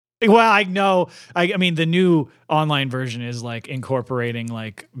Well, I know. I mean, the new online version is like incorporating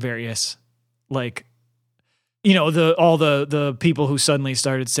like various, like, you know, all the people who suddenly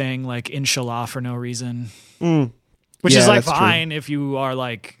started saying like inshallah for no reason, which is like fine if you are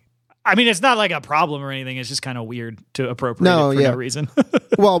like. I mean, it's not like a problem or anything. It's just kind of weird to appropriate it for no reason.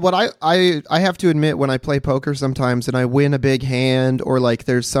 Well, what I have to admit, when I play poker sometimes and I win a big hand, or like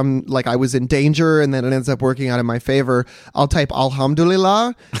there's some, like I was in danger and then it ends up working out in my favor, I'll type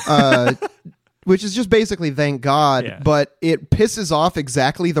Alhamdulillah, which is just basically thank God, but it pisses off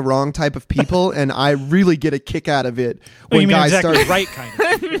exactly the wrong type of people, and I really get a kick out of it when guys start right kind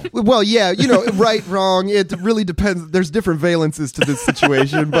of people. Well, yeah, you know, right, wrong. It really depends. There's different valences to this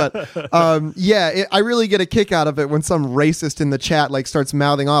situation, but I really get a kick out of it when some racist in the chat like starts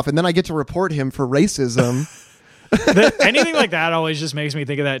mouthing off, and then I get to report him for racism. Anything like that always just makes me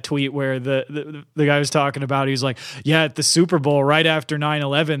think of that tweet where the guy was talking about, he was like, yeah, at the Super Bowl right after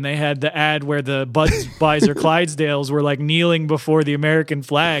 9/11 they had the ad where the Budweiser Clydesdales were like kneeling before the American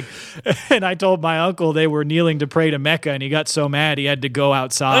flag, and I told my uncle they were kneeling to pray to Mecca, and he got so mad he had to go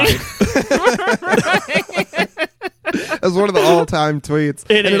outside. That's one of the all-time tweets.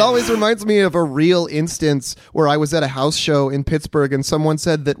 It always reminds me of a real instance where I was at a house show in Pittsburgh and someone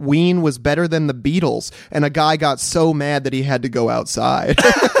said that Ween was better than the Beatles, and a guy got so mad that he had to go outside.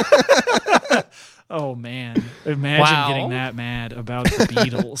 Oh, man. Imagine getting that mad about the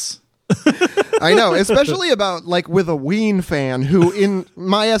Beatles. I know, especially about like with a Ween fan who, in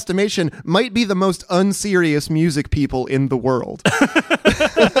my estimation, might be the most unserious music people in the world.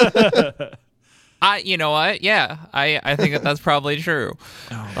 You know what? Yeah, I think that's probably true.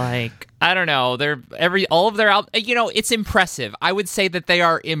 Like, I don't know. All of their albums, you know, it's impressive. I would say that they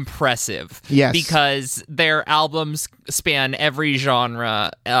are impressive. Yes. Because their albums span every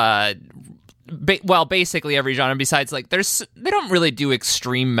genre. Basically every genre. Besides, like, they don't really do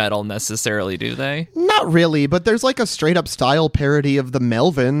extreme metal necessarily, do they? Not really, but there's like a straight up style parody of the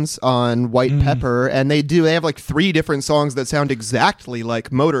Melvins on White Pepper, and they have like 3 different songs that sound exactly like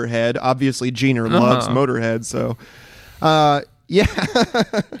Motorhead. Obviously, Jeaner loves Motorhead, so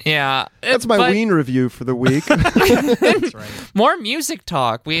yeah. That's my Ween review for the week. That's right. More music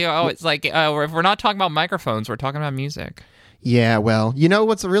talk. It's like if we're not talking about microphones, we're talking about music. Yeah, well, you know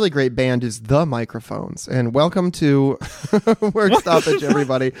what's a really great band is The Microphones, and welcome to Work Stoppage,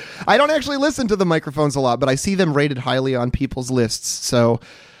 everybody. I don't actually listen to The Microphones a lot, but I see them rated highly on people's lists, so...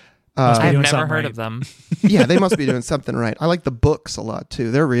 I've never heard of them. Yeah, they must be doing something right. I like the books a lot, too.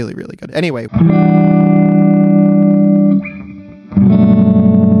 They're really, really good. Anyway...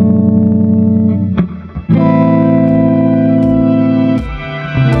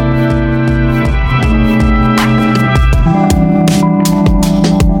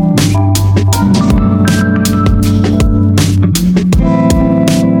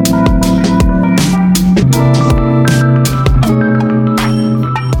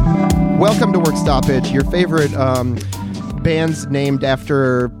 Stoppage, your favorite bands named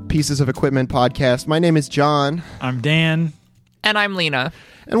after pieces of equipment podcast. My name is John. I'm Dan. And I'm Lena.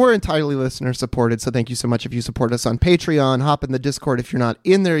 And we're entirely listener supported, so thank you so much if you support us on Patreon. Hop in the Discord if you're not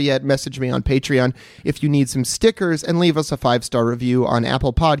in there yet. Message me on Patreon if you need some stickers, and leave us a 5-star review on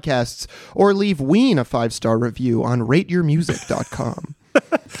Apple Podcasts, or leave Ween a 5-star review on rateyourmusic.com.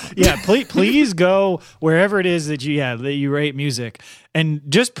 Yeah, please go wherever it is that you rate music, and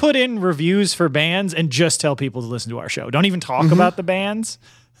just put in reviews for bands and just tell people to listen to our show. Don't even talk about the bands.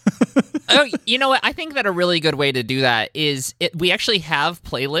 Oh, you know what? I think that a really good way to do that is we actually have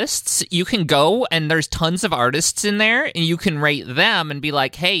playlists. You can go and there's tons of artists in there, and you can rate them and be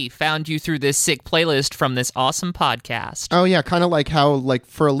like, hey, found you through this sick playlist from this awesome podcast. Oh, yeah. Kind of like how, like,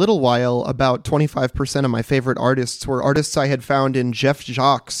 for a little while, about 25% of my favorite artists were artists I had found in Jeff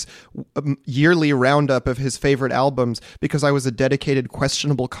Jacques' yearly roundup of his favorite albums, because I was a dedicated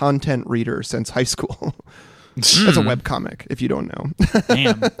questionable content reader since high school. That's a webcomic, if you don't know.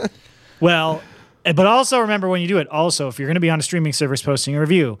 Damn. Well, but also remember when you do it, also, if you're going to be on a streaming service posting a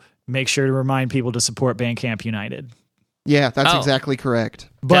review, make sure to remind people to support Bandcamp United. Yeah, that's exactly correct.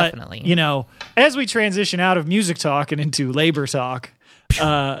 But, definitely. You know, as we transition out of music talk and into labor talk,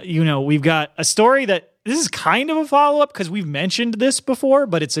 you know, we've got a story that this is kind of a follow-up because we've mentioned this before,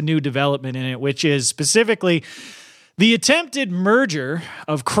 but it's a new development in it, which is specifically the attempted merger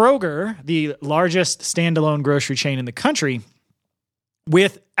of Kroger, the largest standalone grocery chain in the country,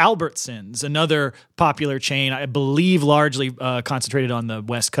 with Albertsons, another popular chain, I believe largely concentrated on the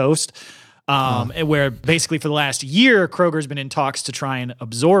West Coast, where basically for the last year, Kroger's been in talks to try and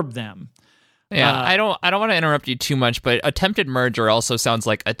absorb them. Yeah, I don't want to interrupt you too much, but attempted merger also sounds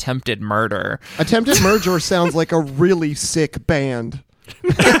like attempted murder. Attempted merger sounds like a really sick band.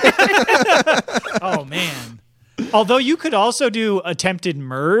 Oh, man. Although you could also do attempted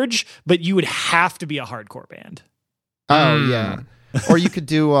merge, but you would have to be a hardcore band. Oh, yeah. Or you could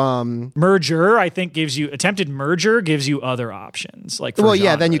do merger. I think attempted merger gives you other options. Like, for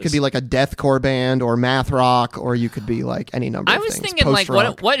yeah, then you genres. could be like a deathcore band or math rock, or you could be like any number of things. I was thinking, like,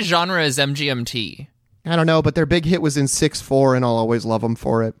 what genre is MGMT? I don't know, but their big hit was in 6'4", and I'll always love them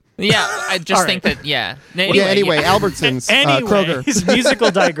for it. Yeah, I just think that, Anyway, Albertsons, Kroger.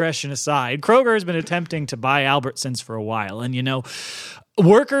 Musical digression aside, Kroger has been attempting to buy Albertsons for a while, and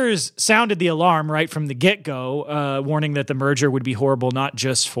workers sounded the alarm right from the get-go, warning that the merger would be horrible not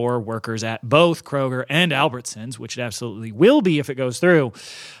just for workers at both Kroger and Albertsons, which it absolutely will be if it goes through,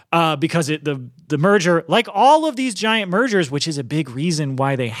 because the merger, like all of these giant mergers, which is a big reason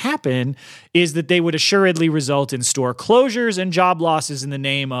why they happen, is that they would assuredly result in store closures and job losses in the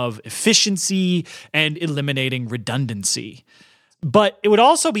name of efficiency and eliminating redundancy. But it would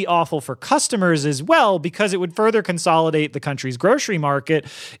also be awful for customers as well, because it would further consolidate the country's grocery market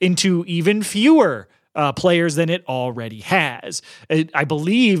into even fewer players than it already has. I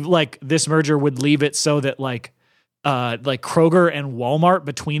believe this merger would leave it so that like Kroger and Walmart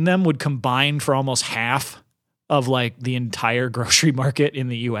between them would combine for almost half of the entire grocery market in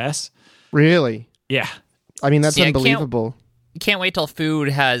the US. Really? Yeah. I mean, that's unbelievable. Can't wait till food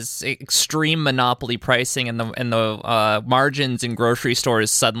has extreme monopoly pricing and the margins in grocery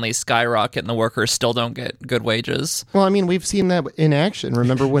stores suddenly skyrocket and the workers still don't get good wages. Well, I mean, we've seen that in action.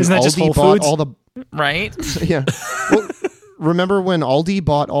 Remember when Isn't that just Whole Aldi bought Foods? all the... Right? Yeah. Well, remember when Aldi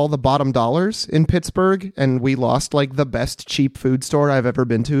bought all the bottom dollars in Pittsburgh and we lost the best cheap food store I've ever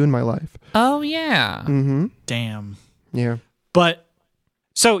been to in my life? Oh, yeah. Mm-hmm. Damn. Yeah. But...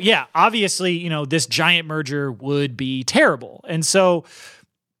 So, yeah, obviously, this giant merger would be terrible. And so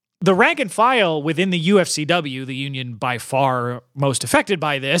the rank and file within the UFCW, the union by far most affected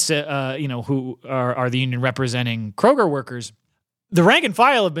by this, who are the union representing Kroger workers, the rank and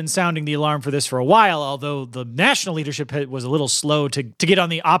file have been sounding the alarm for this for a while, although the national leadership was a little slow to get on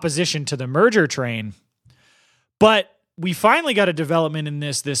the opposition to the merger train. But we finally got a development in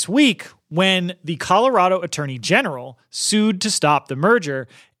this week when the Colorado Attorney General sued to stop the merger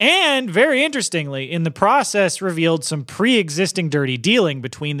and, very interestingly, in the process revealed some pre-existing dirty dealing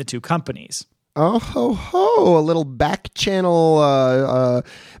between the two companies. Oh, ho, ho. A little back channel,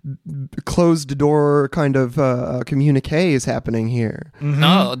 closed door kind of communique is happening here. Mm-hmm.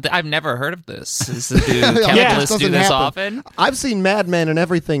 No, I've never heard of this. Do capitalists do this often? I've seen Mad Men and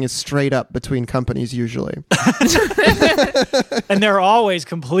everything is straight up between companies usually. And they're always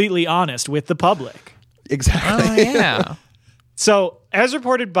completely honest with the public. Exactly. Oh, yeah. So, as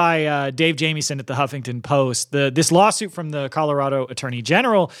reported by Dave Jamieson at the Huffington Post, this lawsuit from the Colorado Attorney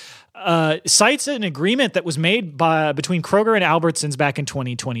General cites an agreement that was made between Kroger and Albertsons back in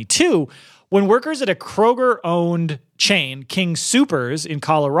 2022 when workers at a Kroger-owned chain, King Soopers in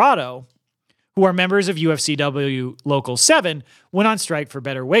Colorado, who are members of UFCW Local 7, went on strike for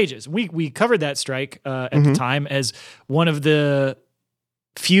better wages. We covered that strike at the time as one of the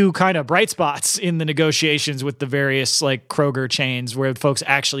few kind of bright spots in the negotiations with the various Kroger chains where folks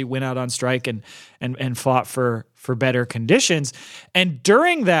actually went out on strike and fought for better conditions. And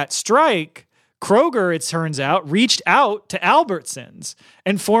during that strike, Kroger, it turns out, reached out to Albertsons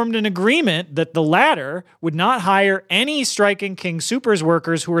and formed an agreement that the latter would not hire any striking King Soopers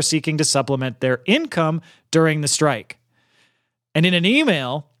workers who were seeking to supplement their income during the strike. And in an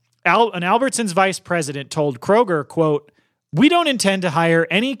email, an Albertsons vice president told Kroger, quote, "We don't intend to hire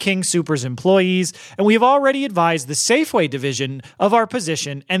any King Soopers employees, and we have already advised the Safeway division of our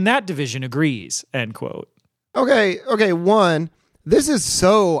position, and that division agrees," end quote. Okay, one, this is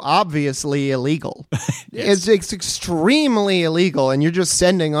so obviously illegal. Yes. It's extremely illegal, and you're just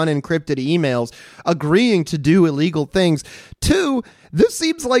sending unencrypted emails, agreeing to do illegal things. Two, this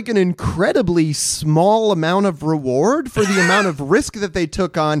seems like an incredibly small amount of reward for the amount of risk that they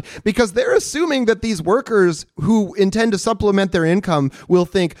took on, because they're assuming that these workers who intend to supplement their income will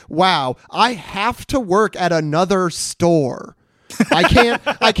think, wow, I have to work at another store. I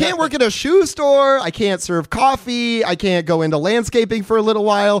can't work at a shoe store. I can't serve coffee. I can't go into landscaping for a little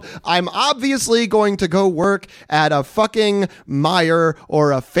while. I'm obviously going to go work at a fucking Meijer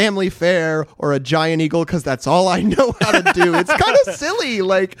or a Family Fare or a Giant Eagle because that's all I know how to do. It's kind of silly.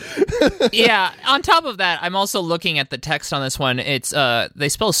 Yeah. On top of that, I'm also looking at the text on this one. It's they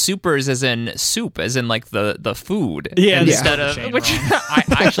spell supers as in soup, as in the food. Yeah. Instead of which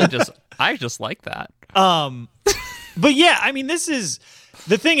I just like that. But yeah, I mean,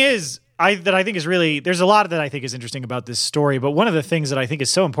 the thing is, I think is really, there's a lot that I think is interesting about this story, but one of the things that I think is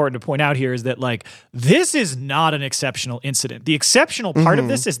so important to point out here is that like this is not an exceptional incident. The exceptional part of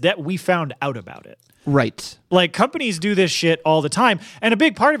this is that we found out about it. Right. Like companies do this shit all the time. And a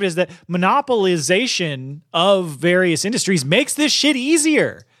big part of it is that monopolization of various industries makes this shit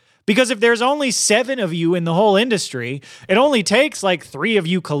easier. Because if there's only 7 of you in the whole industry, it only takes like 3 of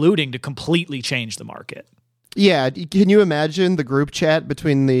you colluding to completely change the market. Yeah, can you imagine the group chat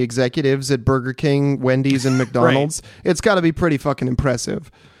between the executives at Burger King, Wendy's, and McDonald's? Right. It's got to be pretty fucking impressive.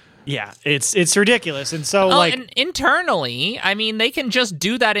 Yeah, it's ridiculous. And so and internally, I mean, they can just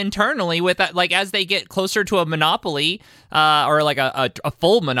do that internally with that, like as they get closer to a monopoly or like a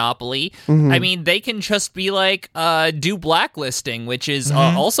full monopoly. I mean, they can just be like do blacklisting, which is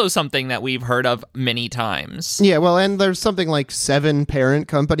also something that we've heard of many times. Yeah, well, and there's something like 7 parent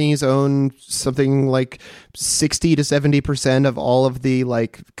companies own something like 60 to 70% of all of the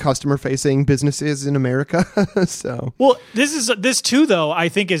like customer facing businesses in America. So, well, this too, though, I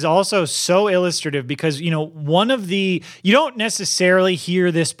think is also so illustrative because, you know, you don't necessarily hear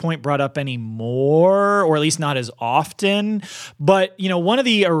this point brought up anymore, or at least not as often. But, you know, one of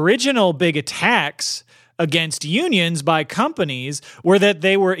the original big attacks against unions by companies were that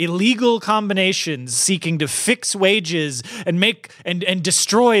they were illegal combinations seeking to fix wages and make and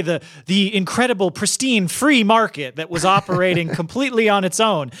destroy the incredible, pristine, free market that was operating completely on its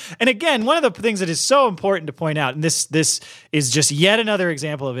own. And again, one of the things that is so important to point out, and this is just yet another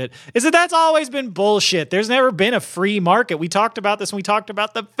example of it, is that that's always been bullshit. There's never been a free market. We talked about this when we talked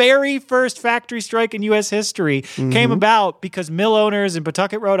about the very first factory strike in U.S. history came about because mill owners in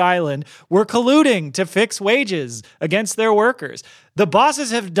Pawtucket, Rhode Island were colluding to fix wages against their workers. The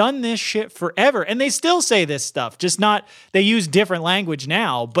bosses have done this shit forever, and they still say this stuff, just not, they use different language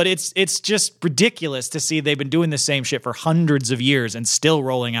now, but it's just ridiculous to see they've been doing the same shit for hundreds of years and still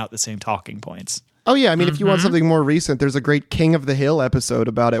rolling out the same talking points. Oh, yeah. I mean, if you want something more recent, there's a great King of the Hill episode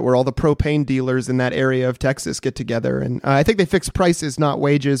about it where all the propane dealers in that area of Texas get together. And I think they fix prices, not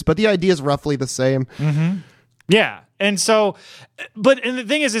wages, but the idea is roughly the same. Yeah. And so, and the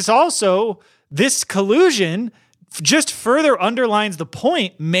thing is, it's also, this collusion just further underlines the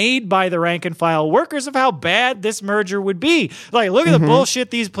point made by the rank and file workers of how bad this merger would be. Like, look at the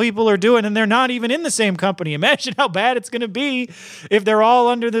bullshit these people are doing, and they're not even in the same company. Imagine how bad it's going to be if they're all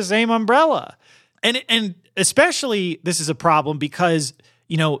under the same umbrella. And especially this is a problem because,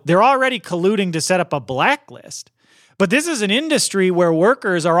 you know, they're already colluding to set up a blacklist. But this is an industry where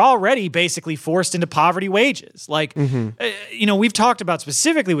workers are already basically forced into poverty wages. Like, you know, we've talked about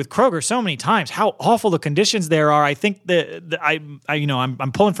specifically with Kroger so many times how awful the conditions there are. I think I'm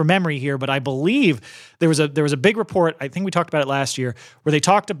pulling from memory here, but I believe there was a big report. I think we talked about it last year where they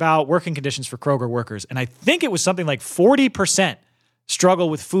talked about working conditions for Kroger workers, and I think it was something like 40% struggle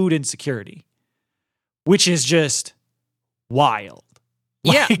with food insecurity, which is just wild.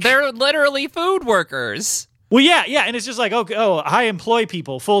 Yeah, they're literally food workers. Well, yeah, and it's just like, I employ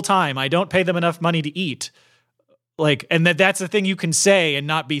people full time. I don't pay them enough money to eat. Like, and that's the thing you can say and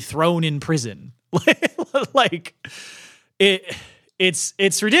not be thrown in prison. Like,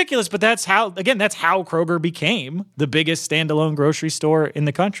 it's ridiculous, but that's how Kroger became the biggest standalone grocery store in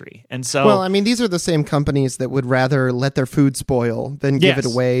the country. And so, well, I mean, these are the same companies that would rather let their food spoil than give it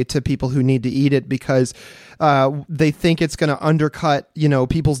away to people who need to eat it because they think it's going to undercut, you know,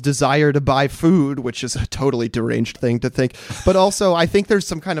 people's desire to buy food, which is a totally deranged thing to think. But also, I think there's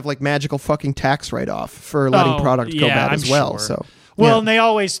some kind of like magical fucking tax write-off for letting product go bad as well. Sure. So, and they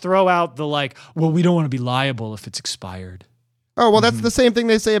always throw out the like, well, we don't want to be liable if it's expired. Oh, well, that's the same thing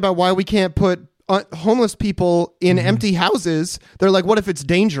they say about why we can't put homeless people in empty houses. They're like, what if it's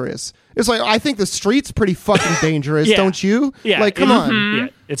dangerous? It's like, I think the street's pretty fucking dangerous, don't you? Yeah. Like, come on. Yeah,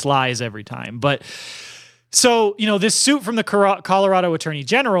 it's lies every time. But so, you know, this suit from the Colorado Attorney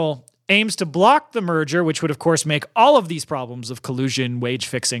General aims to block the merger, which would, of course, make all of these problems of collusion, wage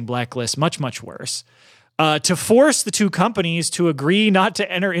fixing, blacklist much, much worse. To force the two companies to agree not to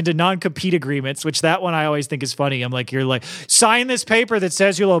enter into non-compete agreements, which that one I always think is funny. I'm like, you're like, sign this paper that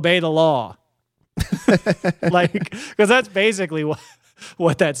says you'll obey the law. Like, because that's basically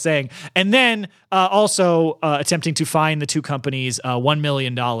what that's saying. And then also attempting to fine the two companies $1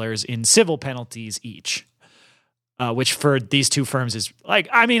 million in civil penalties each. Which for these two firms is like,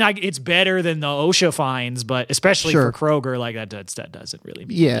 I mean, it's better than the OSHA fines, but especially for Kroger, like that doesn't really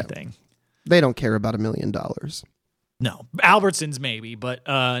mean anything. They don't care about $1 million. No, Albertsons maybe, but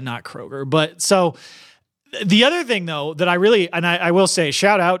not Kroger. But so the other thing, though, that I will say,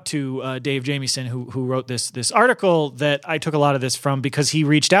 shout out to Dave Jamieson, who wrote this article that I took a lot of this from because he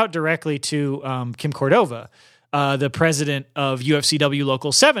reached out directly to Kim Cordova, the president of UFCW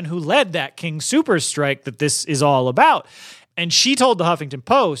Local 7, who led that King Super strike that this is all about. And she told the Huffington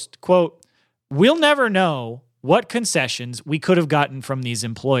Post, quote, "We'll never know what concessions we could have gotten from these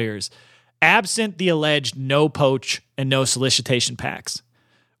employers, absent the alleged no poach and no solicitation pacts.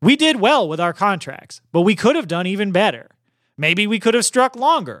 We did well with our contracts, but we could have done even better. Maybe we could have struck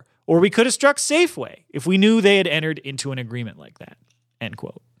longer, or we could have struck Safeway if we knew they had entered into an agreement like that," end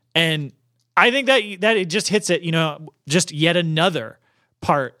quote. And I think that it just hits it, just yet another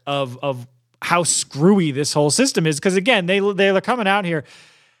part of how screwy this whole system is. Because again, they're coming out here,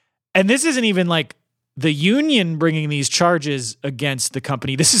 and this isn't even like the union bringing these charges against the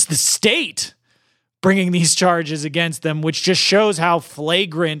company. This is the state bringing these charges against them, which just shows how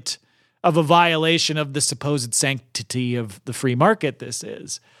flagrant of a violation of the supposed sanctity of the free market this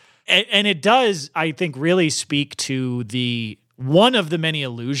is. And it does, I think, really speak to one of the many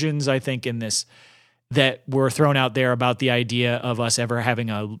illusions, I think, in this that were thrown out there about the idea of us ever having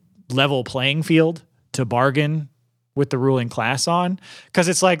a level playing field to bargain with the ruling class on. Because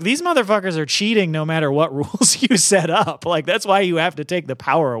it's like, these motherfuckers are cheating no matter what rules you set up. Like, that's why you have to take the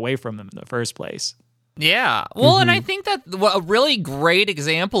power away from them in the first place. Yeah. Well, and I think that a really great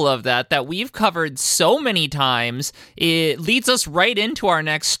example of that we've covered so many times, it leads us right into our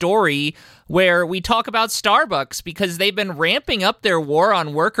next story, where we talk about Starbucks, because they've been ramping up their war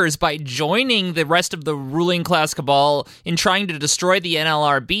on workers by joining the rest of the ruling class cabal in trying to destroy the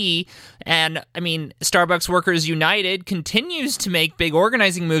NLRB. And, I mean, Starbucks Workers United continues to make big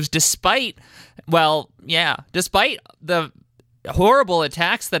organizing moves despite the horrible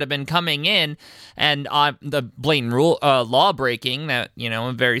attacks that have been coming in, and the blatant law breaking that,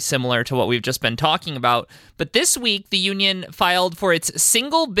 very similar to what we've just been talking about. But this week, the union filed for its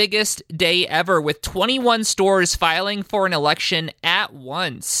single biggest day ever, with 21 stores filing for an election at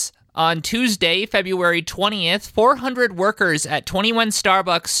once. On Tuesday, February 20th, 400 workers at 21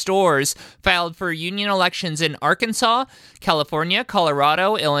 Starbucks stores filed for union elections in Arkansas, California,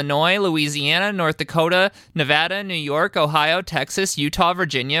 Colorado, Illinois, Louisiana, North Dakota, Nevada, New York, Ohio, Texas, Utah,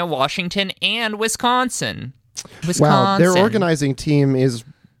 Virginia, Washington, and Wisconsin. Wow, their organizing team is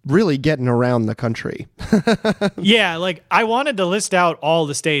really getting around the country. Yeah, like, I wanted to list out all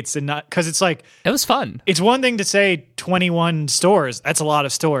the states, and not because it's like, it was fun. It's one thing to say 21 stores. That's a lot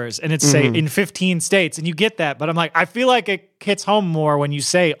of stores. And it's say in 15 states, and you get that. But I'm like, I feel like it hits home more when you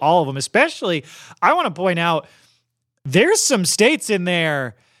say all of them. Especially, I want to point out, there's some states in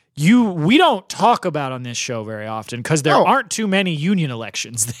there we don't talk about on this show very often, because there aren't too many union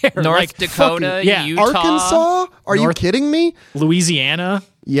elections there. North Dakota, Utah. Arkansas? Are you kidding me? Louisiana.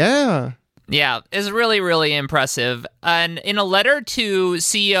 Yeah. Yeah, it's really, really impressive. And in a letter to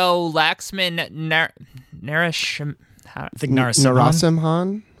CEO Laxman Narasimhan,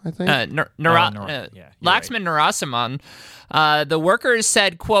 I think. Laxman Narasimhan, the workers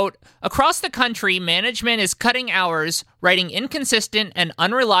said, quote, "Across the country, management is cutting hours, writing inconsistent and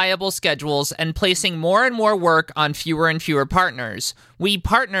unreliable schedules, and placing more and more work on fewer and fewer partners. We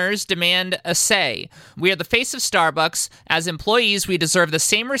partners demand a say. We are the face of Starbucks. As employees, we deserve the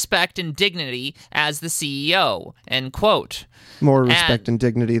same respect and dignity as the CEO," end quote. More respect and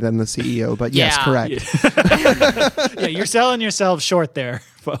dignity than the CEO, but yes, correct. Yeah, you're selling yourselves short there,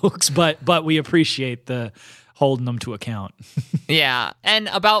 folks, but we appreciate the holding them to account. Yeah, and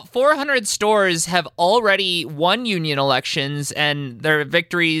about 400 stores have already won union elections, and their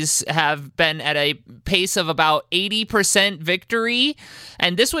victories have been at a pace of about 80% victory,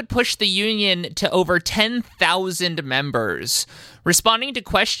 and this would push the union to over 10,000 members. Responding to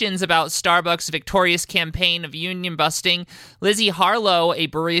questions about Starbucks' victorious campaign of union busting, Lizzie Harlow, a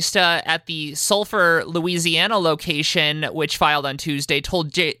barista at the Sulphur, Louisiana location, which filed on Tuesday,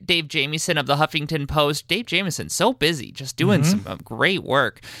 told Dave Jamieson of the Huffington Post, Dave Jamieson, so busy, just doing some great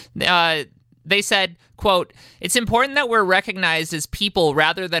work. They said, quote, "It's important that we're recognized as people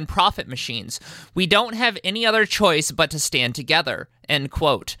rather than profit machines. We don't have any other choice but to stand together," end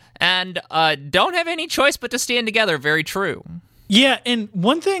quote. And don't have any choice but to stand together. Very true. Yeah, and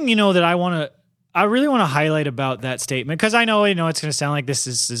one thing, that I really want to highlight about that statement, because I know, it's going to sound like this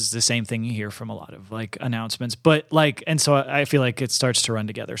is the same thing you hear from a lot of like announcements, but like, and so I feel like it starts to run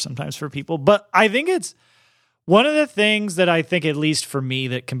together sometimes for people. But I think it's one of the things that I think, at least for me,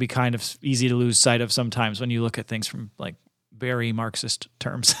 that can be kind of easy to lose sight of sometimes when you look at things from like very Marxist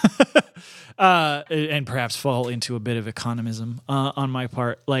terms, and perhaps fall into a bit of economism on my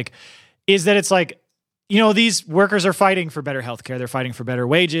part, like, is that it's like, these workers are fighting for better healthcare. They're fighting for better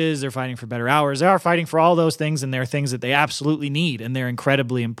wages. They're fighting for better hours. They are fighting for all those things, and they're things that they absolutely need, and they're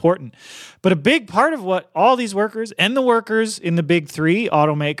incredibly important. But a big part of what all these workers and the workers in the big three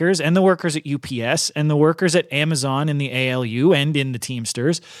automakers and the workers at UPS and the workers at Amazon in the ALU and in the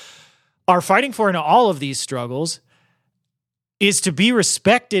Teamsters are fighting for in all of these struggles is to be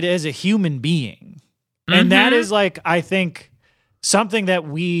respected as a human being. And that is like, I think, something that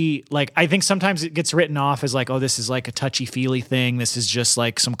I think sometimes it gets written off as like, oh, this is like a touchy-feely thing. This is just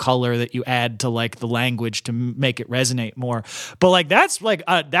like some color that you add to like the language to make it resonate more. But like, that's like,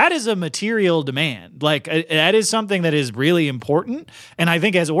 that is a material demand. Like that is something that is really important. And I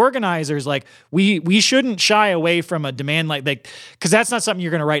think as organizers, like we shouldn't shy away from a demand like because that's not something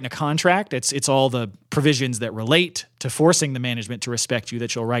you're going to write in a contract. It's all the provisions that relate to forcing the management to respect you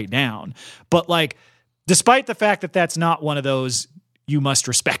that you'll write down. But like, despite the fact that that's not one of those you must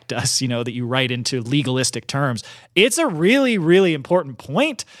respect us, that you write into legalistic terms, it's a really, really important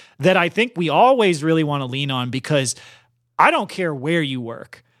point that I think we always really want to lean on, because I don't care where you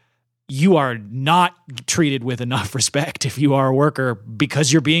work. You are not treated with enough respect if you are a worker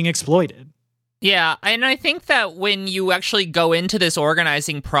because you're being exploited. Yeah, and I think that when you actually go into this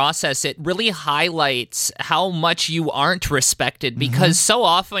organizing process, it really highlights how much you aren't respected, because so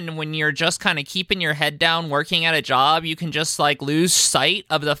often when you're just kind of keeping your head down, working at a job, you can just like lose sight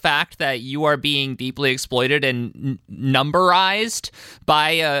of the fact that you are being deeply exploited and numberized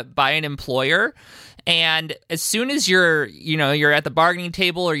by an employer. And as soon as you're at the bargaining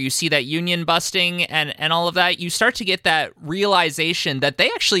table, or you see that union busting and all of that, you start to get that realization that they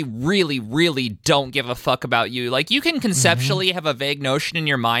actually really, really don't give a fuck about you. Like, you can conceptually have a vague notion in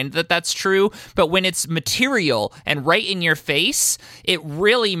your mind that that's true, but when it's material and right in your face, it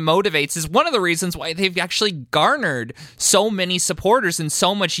really motivates. Is one of the reasons why they've actually garnered so many supporters and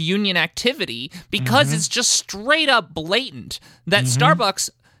so much union activity, because it's just straight up blatant that Starbucks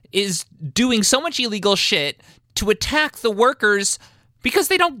is doing so much illegal shit to attack the workers because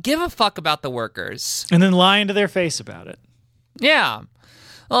they don't give a fuck about the workers. And then lying to their face about it. Yeah.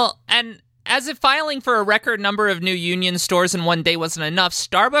 Well, and as if filing for a record number of new union stores in one day wasn't enough,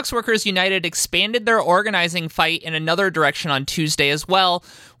 Starbucks Workers United expanded their organizing fight in another direction on Tuesday as well,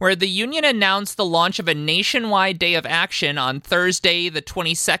 where the union announced the launch of a nationwide day of action on Thursday, the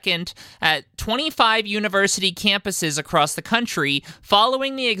 22nd, at 25 university campuses across the country,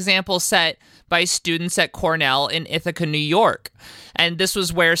 following the example set by students at Cornell in Ithaca, New York. And this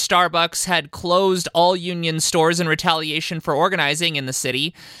was where Starbucks had closed all union stores in retaliation for organizing in the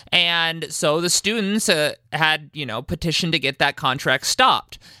city. And so the students had, petitioned to get that contract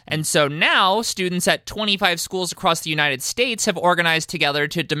stopped. And so now students at 25 schools across the United States have organized together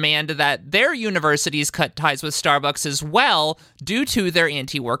to demand that their universities cut ties with Starbucks as well, due to their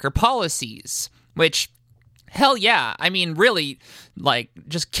anti-worker policies, which, hell yeah. I mean, really, like,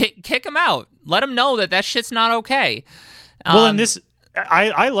 just kick them out. Let them know that shit's not okay. Well, and this,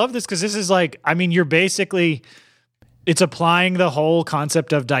 I love this, because this is like, I mean, you're basically, it's applying the whole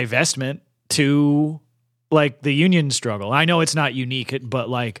concept of divestment to like the union struggle. I know it's not unique, but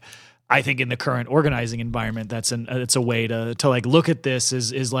like, I think in the current organizing environment, it's a way to like look at this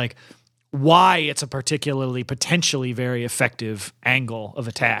is like why it's a particularly potentially very effective angle of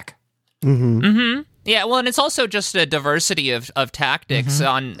attack. Yeah, well, and it's also just a diversity of tactics.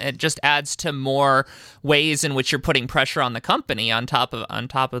 It just adds to more ways in which you're putting pressure on the company, on top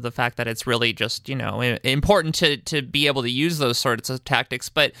of the fact that it's really just, important to be able to use those sorts of tactics.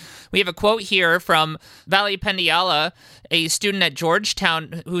 But we have a quote here from Valley Pendiala, a student at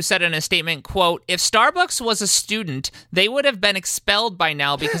Georgetown, who said in a statement, quote, "If Starbucks was a student, they would have been expelled by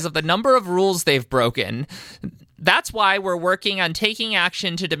now because of the number of rules they've broken. That's why we're working on taking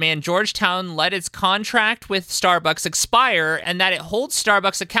action to demand Georgetown let its contract with Starbucks expire, and that it holds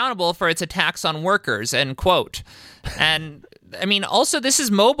Starbucks accountable for its attacks on workers," end quote. And I mean, also this is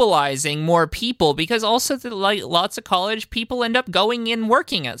mobilizing more people, because also lots of college people end up going in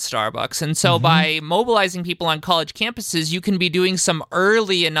working at Starbucks. And so by mobilizing people on college campuses, you can be doing some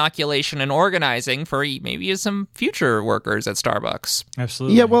early inoculation and organizing for maybe some future workers at Starbucks.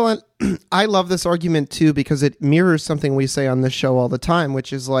 Absolutely. Yeah, well, and I love this argument too, because it mirrors something we say on this show all the time,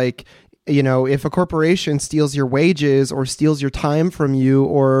 which is like, if a corporation steals your wages or steals your time from you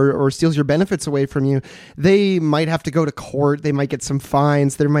or steals your benefits away from you, they might have to go to court. They might get some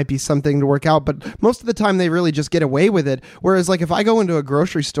fines. There might be something to work out. But most of the time, they really just get away with it. Whereas, like, if I go into a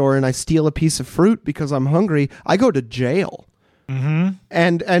grocery store and I steal a piece of fruit because I'm hungry, I go to jail.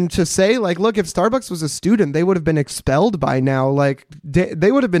 And to say, like, look, if Starbucks was a student, they would have been expelled by now. Like,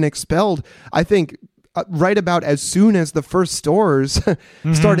 they would have been expelled, I think, right about as soon as the first stores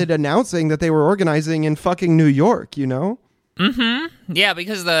started announcing that they were organizing in fucking New York, you know? Yeah,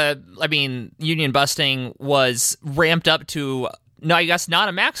 because union busting was ramped up to, no, I guess not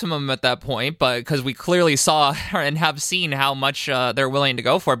a maximum at that point, but because we clearly saw and have seen how much they're willing to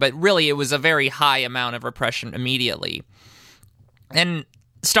go for. But really, it was a very high amount of repression immediately. And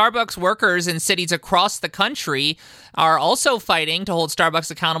Starbucks workers in cities across the country are also fighting to hold Starbucks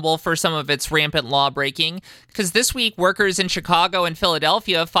accountable for some of its rampant law breaking, because this week workers in Chicago and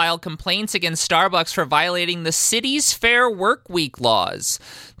Philadelphia filed complaints against Starbucks for violating the city's Fair Work Week laws.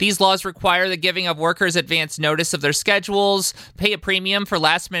 These laws require the giving of workers advance notice of their schedules, pay a premium for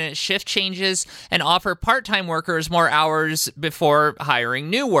last-minute shift changes, and offer part-time workers more hours before hiring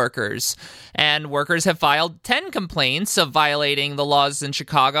new workers. And workers have filed 10 complaints of violating the laws in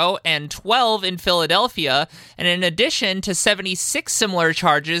Chicago and 12 in Philadelphia, and in addition to 76 similar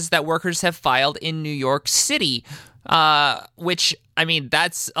charges that workers have filed in New York City, which, I mean,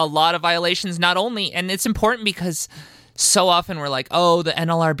 that's a lot of violations not only, and it's important because so often we're like, oh, the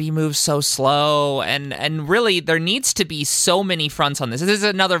NLRB moves so slow, and really there needs to be so many fronts on this. This is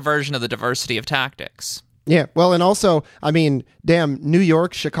another version of the diversity of tactics. Yeah, well, and also, I mean, damn, New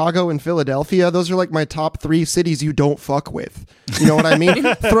York, Chicago, and Philadelphia, those are like my top 3 cities you don't fuck with. You know what I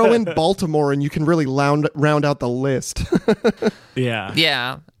mean? Throw in Baltimore and you can really round out the list. Yeah.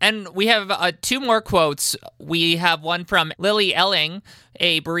 Yeah. And we have 2 more quotes. We have one from Lily Elling,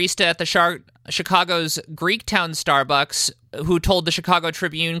 a barista at the Chicago's Greektown Starbucks, who told the Chicago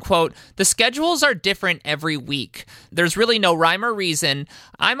Tribune, quote, "The schedules are different every week. There's really no rhyme or reason.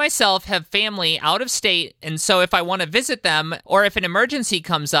 I myself have family out of state, and so if I want to visit them or if an emergency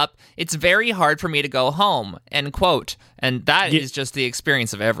comes up, it's very hard for me to go home," end quote. And that is just the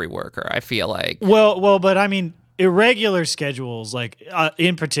experience of every worker, I feel like. Well, but I mean, irregular schedules, like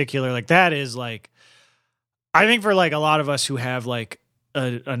in particular, like that is like, I think for like a lot of us who have like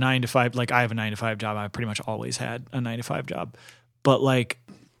a 9-to-5, like I have a 9-to-5 job. I've pretty much always had a 9-to-5 job, but like,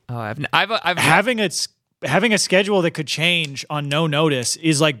 I've having a schedule that could change on no notice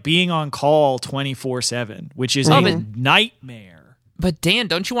is like being on call 24/7, which is a nightmare. But Dan,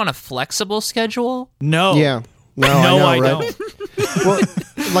 don't you want a flexible schedule? No. Yeah. No, I don't. Well,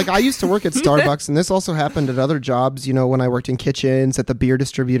 like I used to work at Starbucks, and this also happened at other jobs, you know, when I worked in kitchens, at the beer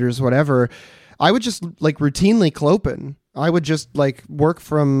distributors, whatever. I would just like routinely clopen. I would just like work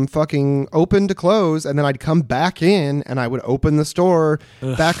from fucking open to close, and then I'd come back in and I would open the store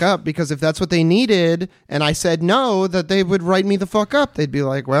back up, because if that's what they needed and I said no, that they would write me the fuck up. They'd be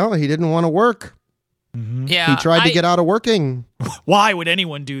like, well, he didn't want to work. Mm-hmm. Yeah, he tried to get out of working. Why would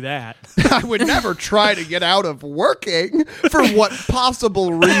anyone do that? I would never try to get out of working. For what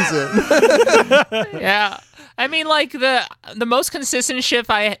possible reason? Yeah. I mean, like, the most consistent shifts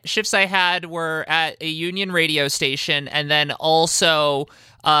I had were at a union radio station, and then also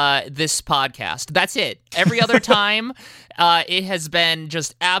this podcast. That's it. Every other time, it has been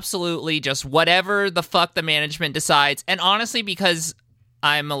just absolutely just whatever the fuck the management decides. And honestly, because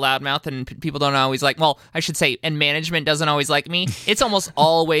I'm a loudmouth and people don't always like, well, I should say, and management doesn't always like me, it's almost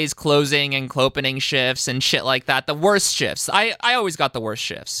always closing and clopening shifts and shit like that. The worst shifts. I always got the worst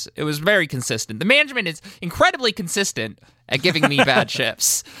shifts. It was very consistent. The management is incredibly consistent at giving me bad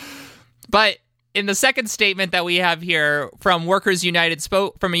shifts. But in the second statement that we have here from Workers United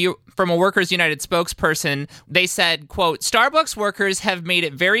from a Workers United spokesperson, they said, quote, "Starbucks workers have made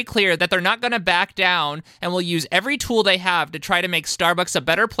it very clear that they're not going to back down and will use every tool they have to try to make Starbucks a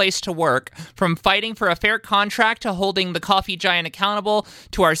better place to work, from fighting for a fair contract to holding the coffee giant accountable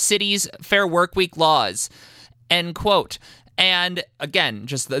to our city's Fair Workweek laws," end quote. And again,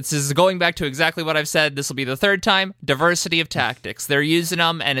 just this is going back to exactly what I've said. This will be the third time. Diversity of tactics. They're using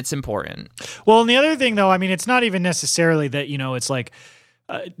them, and it's important. Well, and the other thing, though, I mean, it's not even necessarily that, you know, it's like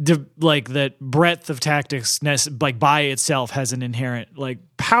that breadth of tactics, like by itself, has an inherent like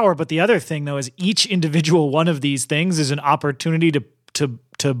power. But the other thing, though, is each individual one of these things is an opportunity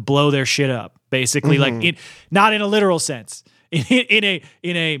to blow their shit up. Basically, like not in a literal sense, in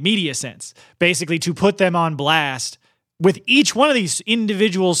a media sense. Basically, to put them on blast with each one of these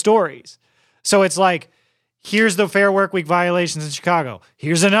individual stories. So it's like, here's the Fair Workweek violations in Chicago.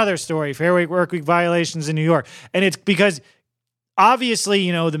 Here's another story, Fair Workweek violations in New York. And it's because obviously,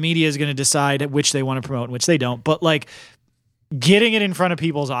 you know, the media is going to decide which they want to promote and which they don't. But like getting it in front of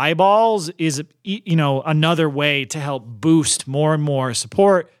people's eyeballs is, you know, another way to help boost more and more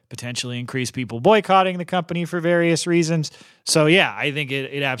support, potentially increase people boycotting the company for various reasons. So yeah, I think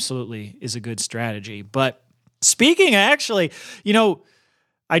it absolutely is a good strategy. But speaking, actually, you know,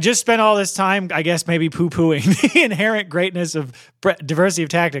 I just spent all this time, I guess, maybe poo-pooing the inherent greatness of diversity of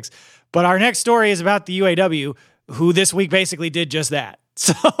tactics. But our next story is about the UAW, who this week basically did just that.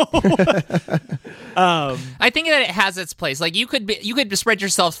 So I think that it has its place. Like you could spread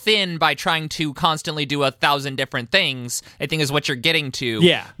yourself thin by trying to constantly do 1,000 different things, I think is what you're getting to.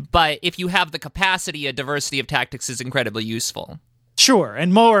 Yeah. But if you have the capacity, a diversity of tactics is incredibly useful. Sure.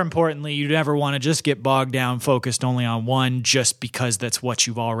 And more importantly, you never want to just get bogged down focused only on one just because that's what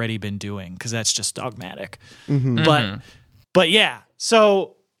you've already been doing, because that's just dogmatic. But yeah,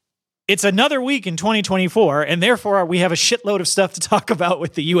 so it's another week in 2024, and therefore we have a shitload of stuff to talk about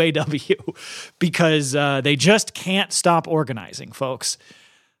with the UAW because they just can't stop organizing, folks.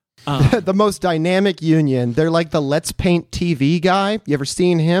 The most dynamic union. They're like the Let's Paint TV guy. You ever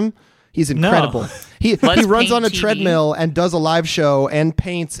seen him? He's incredible. No. He Let's runs Paint on a TV? treadmill and does a live show and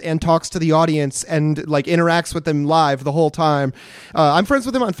paints and talks to the audience and like interacts with them live the whole time. I'm friends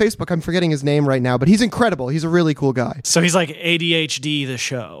with him on Facebook. I'm forgetting his name right now, but he's incredible. He's a really cool guy. So he's like ADHD, the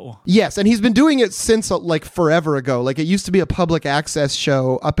show. Yes, and he's been doing it since like forever ago. Like it used to be a public access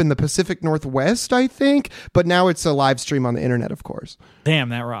show up in the Pacific Northwest, I think, but now it's a live stream on the internet, of course. Damn,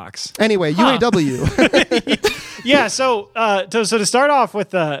 that rocks. Anyway, UAW. Yeah, so to start off with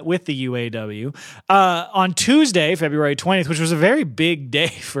the UAW, on Tuesday, February 20th, which was a very big day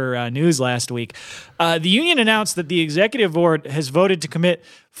for news last week, the union announced that the executive board has voted to commit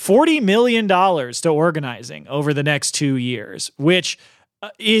 $40 million to organizing over the next 2 years, which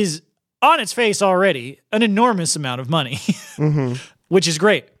is on its face already an enormous amount of money, which is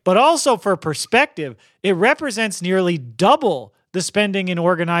great. But also for perspective, it represents nearly double the spending in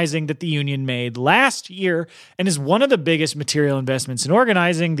organizing that the union made last year and is one of the biggest material investments in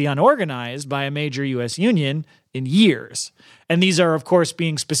organizing the unorganized by a major U.S. union in years. And these are, of course,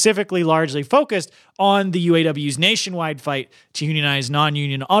 being specifically largely focused on the UAW's nationwide fight to unionize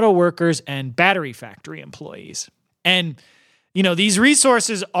non-union auto workers and battery factory employees. And, you know, these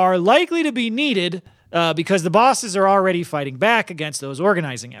resources are likely to be needed because the bosses are already fighting back against those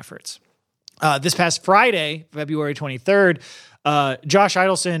organizing efforts. This past Friday, February 23rd, Josh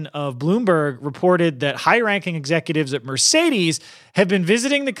Idelson of Bloomberg reported that high-ranking executives at Mercedes have been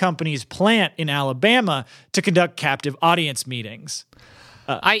visiting the company's plant in Alabama to conduct captive audience meetings.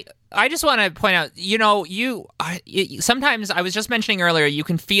 I just want to point out, you know, sometimes I was just mentioning earlier, you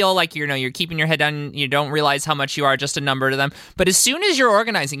can feel like you're keeping your head down, you don't realize how much you are just a number to them. But as soon as you're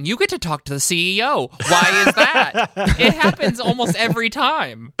organizing, you get to talk to the CEO. Why is that? It happens almost every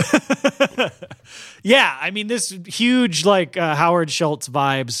time. Yeah, I mean, this huge like Howard Schultz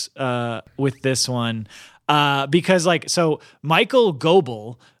vibes with this one because so Michael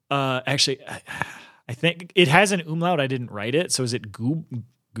Goebel actually, I think it has an umlaut. I didn't write it, so is it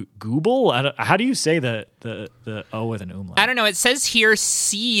Goebel? How do you say the O with an umlaut? I don't know. It says here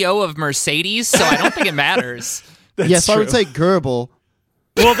CEO of Mercedes, so I don't think it matters. Yes, I would say Goebel.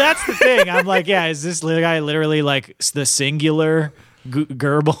 Well, that's the thing. I'm like, yeah, is this guy literally like the singular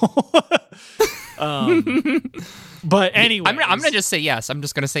Goebel? But anyway, I'm going to just say yes. I'm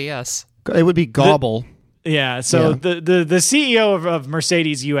just going to say yes. It would be Gobble. So the CEO of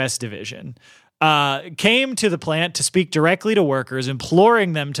Mercedes U.S. division came to the plant to speak directly to workers,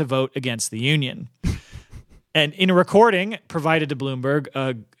 imploring them to vote against the union. And in a recording provided to Bloomberg,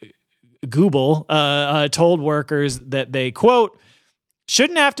 Goebel told workers that they, quote,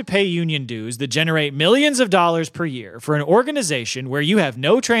 shouldn't have to pay union dues that generate millions of dollars per year for an organization where you have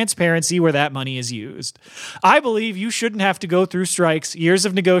no transparency where that money is used. I believe you shouldn't have to go through strikes, years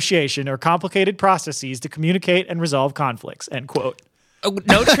of negotiation, or complicated processes to communicate and resolve conflicts, end quote.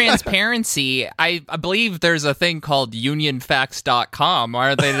 No transparency. I believe there's a thing called unionfacts.com.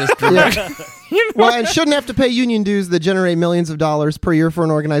 Aren't they just Well, and shouldn't have to pay union dues that generate millions of dollars per year for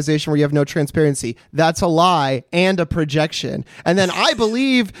an organization where you have no transparency. That's a lie and a projection. And then I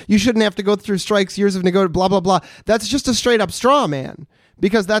believe you shouldn't have to go through strikes, years of negotiation, blah, blah, blah. That's just a straight up straw man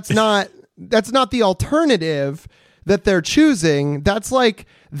because that's not the alternative that they're choosing. That's like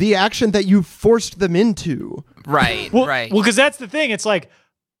the action that you forced them into. Right, right. Well, because that's the thing. It's like,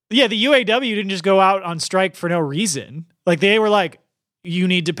 yeah, the UAW didn't just go out on strike for no reason. Like they were like, you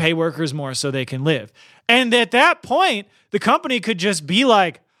need to pay workers more so they can live. And at that point, the company could just be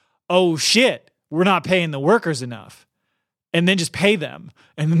like, oh shit, we're not paying the workers enough. And then just pay them.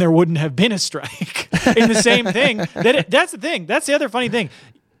 And then there wouldn't have been a strike. In the same thing. That's the thing. That's the other funny thing.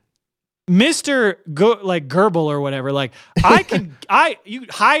 Mr. Goebel or whatever, like you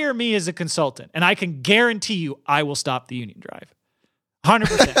hire me as a consultant and I can guarantee you I will stop the union drive.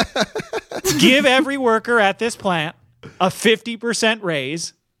 100%. Give every worker at this plant a 50%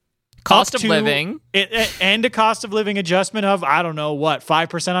 raise Cost of living. And a cost of living adjustment of, I don't know,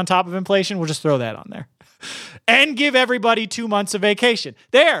 5% on top of inflation? We'll just throw that on there. And give everybody 2 months of vacation.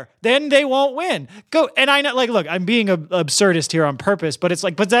 Then they won't win. Go. And I know, look, I'm being an absurdist here on purpose, but it's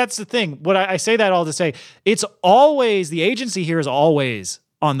but that's the thing. What I say that all to say, it's always, the agency here is always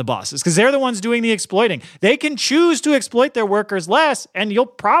on the bosses because they're the ones doing the exploiting. They can choose to exploit their workers less, and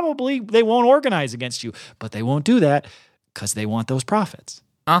they won't organize against you, but they won't do that because they want those profits.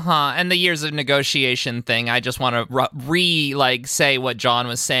 And the years of negotiation thing, I just want to say what John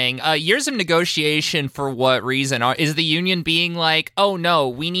was saying. Years of negotiation for what reason? Is the union being like, oh no,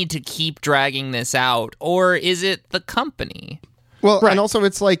 we need to keep dragging this out? Or is it the company? Well, right. And also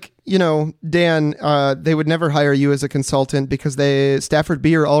it's Dan, they would never hire you as a consultant because Stafford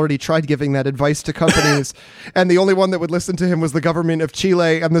Beer already tried giving that advice to companies, and the only one that would listen to him was the government of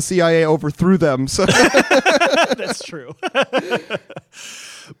Chile, and the CIA overthrew them. So that's true.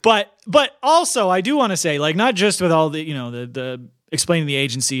 But also, I do want to say, not just with all the the explaining the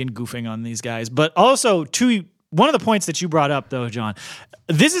agency and goofing on these guys, but also one of the points that you brought up, though, John.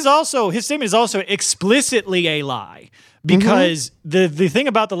 His statement is also explicitly a lie. Because the thing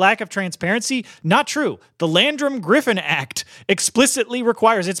about the lack of transparency, not true. The Landrum-Griffin Act explicitly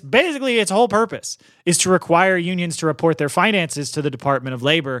requires, its whole purpose is to require unions to report their finances to the Department of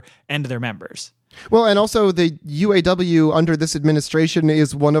Labor and to their members. Well, and also the UAW under this administration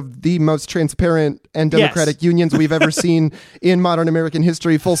is one of the most transparent and democratic unions we've ever seen in modern American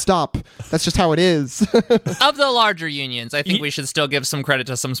history, full stop. That's just how it is. Of the larger unions, I think we should still give some credit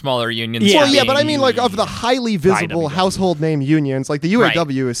to some smaller unions. Yeah. Well, yeah, but I mean, of the highly visible household name unions, the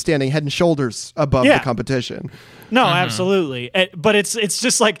UAW is standing head and shoulders above the competition. No, absolutely. But it's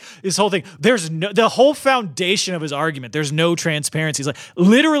just this whole thing. There's the whole foundation of his argument. There's no transparency. He's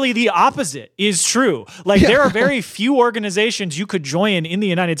literally the opposite is true. There are very few organizations you could join in the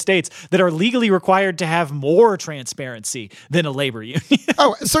United States that are legally required to have more transparency than a labor union.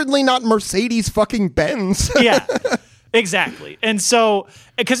 Oh, certainly not Mercedes fucking Benz. Yeah, exactly. And so,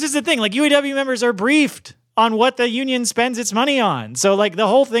 because this is the thing, UAW members are briefed on what the union spends its money on. So the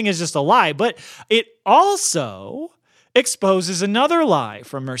whole thing is just a lie, but it also exposes another lie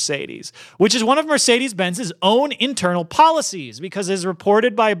from Mercedes, which is one of Mercedes-Benz's own internal policies, because as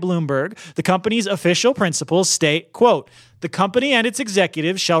reported by Bloomberg, the company's official principles state, quote, the company and its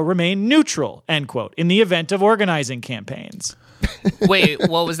executives shall remain neutral, end quote, in the event of organizing campaigns. Wait,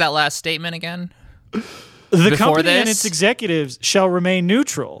 what was that last statement again? The company and its executives shall remain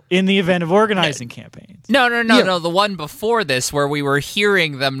neutral in the event of organizing campaigns. No. The one before this where we were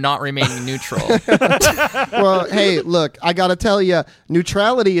hearing them not remaining neutral. Well, hey, look, I gotta tell you,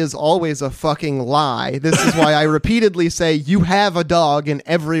 neutrality is always a fucking lie. This is why I repeatedly say you have a dog in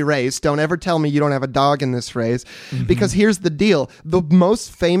every race. Don't ever tell me you don't have a dog in this race. Because here's the deal. The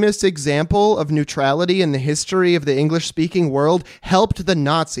most famous example of neutrality in the history of the English-speaking world helped the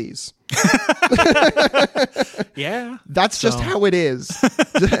Nazis. Yeah, that's just how it is.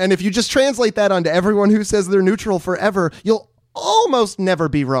 And if you just translate that onto everyone who says they're neutral forever, you'll almost never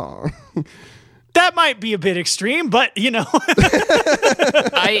be wrong. That might be a bit extreme, but it's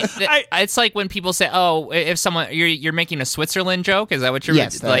like when people say, "Oh, if someone you're making a Switzerland joke,e, is that what you're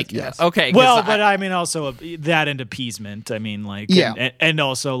yes. Okay, well, but I mean also that and appeasement. I mean, and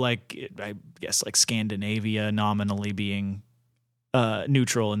also I guess Scandinavia nominally being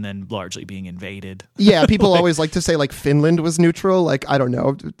neutral and then largely being invaded. Yeah, people always like to say Finland was neutral. I don't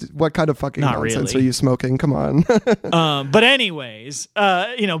know. What kind of fucking nonsense are you smoking? Come on. But anyways,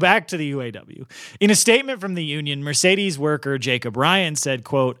 back to the UAW. In a statement from the union, Mercedes worker Jacob Ryan said,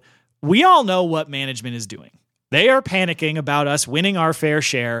 quote, we all know what management is doing. They are panicking about us winning our fair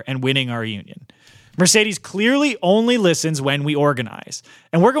share and winning our union. Mercedes clearly only listens when we organize,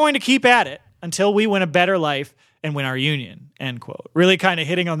 and we're going to keep at it until we win a better life and win our union, end quote. Really kind of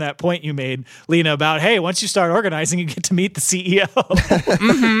hitting on that point you made, Lena, about, hey, once you start organizing, you get to meet the CEO.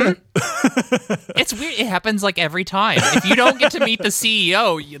 It's weird. It happens every time. If you don't get to meet the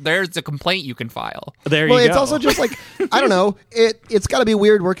CEO, there's a complaint you can file. There you go. Well, it's also just I don't know. It's got to be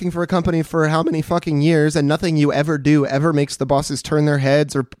weird working for a company for how many fucking years, and nothing you ever do ever makes the bosses turn their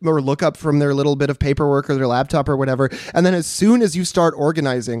heads or look up from their little bit of paperwork or their laptop or whatever. And then as soon as you start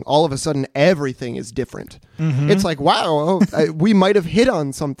organizing, all of a sudden everything is different. It's wow, we might have hit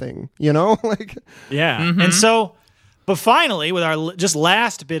on something, Yeah. And so, but finally, with our just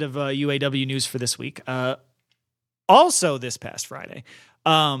last bit of UAW news for this week, also this past Friday,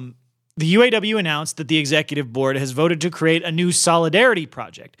 the UAW announced that the executive board has voted to create a new solidarity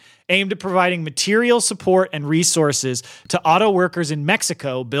project aimed at providing material support and resources to auto workers in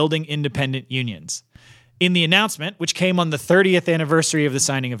Mexico building independent unions. In the announcement, which came on the 30th anniversary of the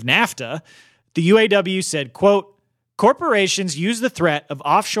signing of NAFTA, the UAW said, quote, corporations use the threat of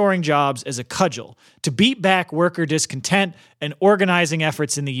offshoring jobs as a cudgel to beat back worker discontent and organizing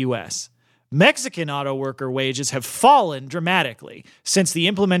efforts in the U.S. Mexican auto worker wages have fallen dramatically since the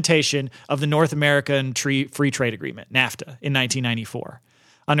implementation of the North American Free Trade Agreement, NAFTA, in 1994.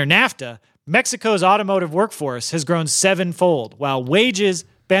 Under NAFTA, Mexico's automotive workforce has grown sevenfold, while wages,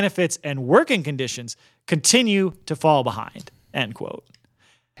 benefits, and working conditions continue to fall behind, end quote.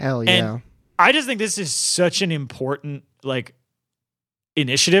 Hell yeah. And I just think this is such an important,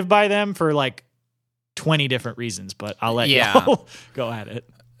 initiative by them for, 20 different reasons, but I'll let you go at it.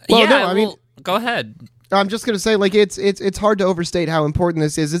 Well, no, I mean, go ahead. I'm just going to say, it's hard to overstate how important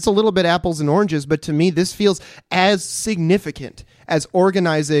this is. It's a little bit apples and oranges, but to me, this feels as significant as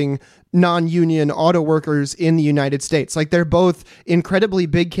organizing non-union auto workers in the United States. They're both incredibly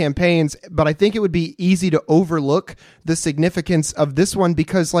big campaigns, but I think it would be easy to overlook the significance of this one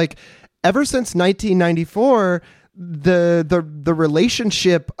because, ever since 1994, the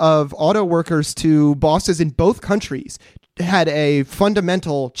relationship of auto workers to bosses in both countries had a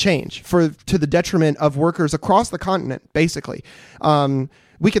fundamental change to the detriment of workers across the continent, basically.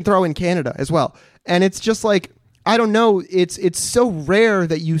 We can throw in Canada as well. And it's just I don't know, it's so rare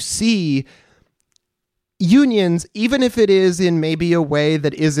that you see unions, even if it is in maybe a way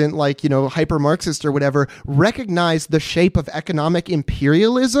that isn't hyper-Marxist or whatever, recognize the shape of economic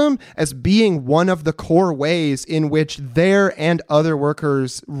imperialism as being one of the core ways in which their and other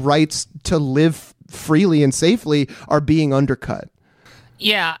workers' rights to live freely and safely are being undercut.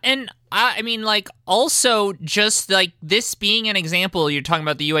 Yeah, and I mean, also just this being an example, you're talking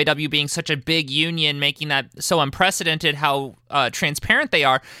about the UAW being such a big union, making that so unprecedented how transparent they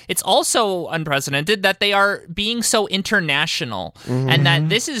are. It's also unprecedented that they are being so international, and that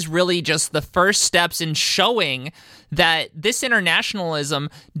this is really just the first steps in showing that this internationalism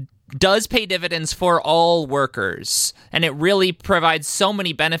does pay dividends for all workers, and it really provides so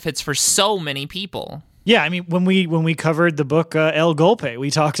many benefits for so many people. Yeah, I mean, when we covered the book El Golpe, we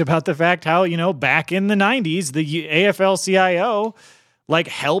talked about the fact how, back in the 90s, the AFL-CIO,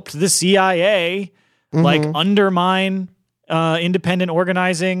 helped the CIA, undermine independent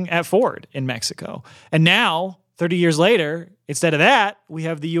organizing at Ford in Mexico. And now, 30 years later, instead of that, we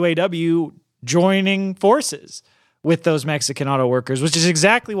have the UAW joining forces with those Mexican auto workers, which is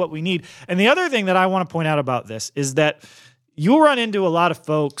exactly what we need. And the other thing that I want to point out about this is that you'll run into a lot of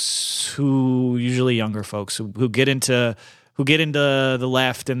folks usually younger folks, who get into the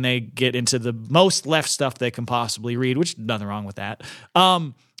left, and they get into the most left stuff they can possibly read, which nothing wrong with that.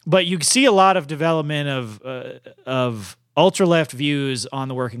 But you see a lot of development of ultra-left views on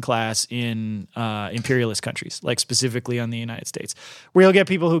the working class in imperialist countries, specifically on the United States, where you'll get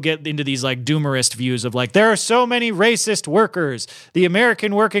people who get into these doomerist views of there are so many racist workers, the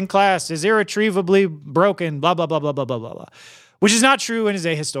American working class is irretrievably broken, blah, blah, blah, blah, blah, blah, blah, blah, which is not true and is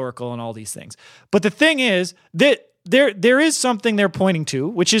ahistorical and all these things. But the thing is that there is something they're pointing to,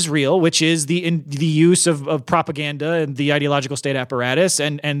 which is real, which is the use of propaganda and the ideological state apparatus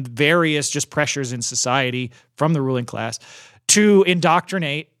and various just pressures in society from the ruling class to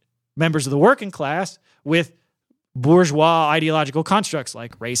indoctrinate members of the working class with bourgeois ideological constructs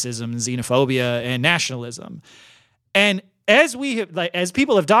like racism, xenophobia, and nationalism. And as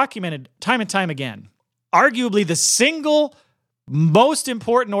people have documented time and time again, arguably the single most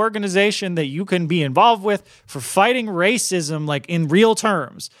important organization that you can be involved with for fighting racism, in real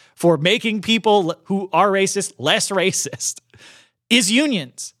terms, for making people who are racist less racist, is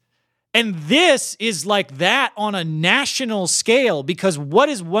unions. And this is that on a national scale, because what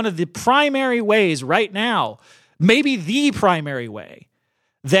is one of the primary ways right now, maybe the primary way,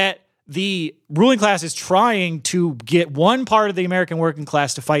 that the ruling class is trying to get one part of the American working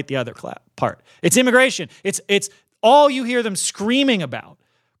class to fight the other part? It's immigration. It's all you hear them screaming about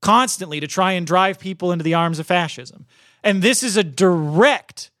constantly to try and drive people into the arms of fascism. And this is a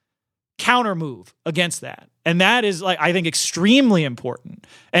direct counter move against that. And that is, I think, extremely important.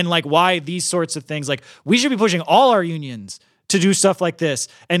 And, why these sorts of things, we should be pushing all our unions to do stuff like this.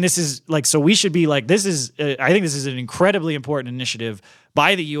 And this is, so we should be this is, I think this is an incredibly important initiative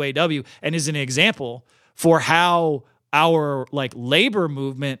by the UAW and is an example for how our, labor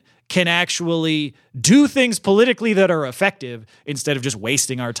movement can actually do things politically that are effective instead of just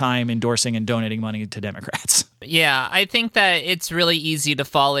wasting our time endorsing and donating money to Democrats. Yeah, I think that it's really easy to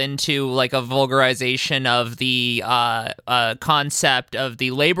fall into like a vulgarization of the concept of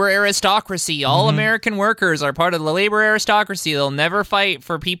the labor aristocracy. All American workers are part of the labor aristocracy. They'll never fight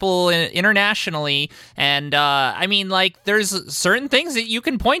for people internationally. And I mean, like, there's certain things that you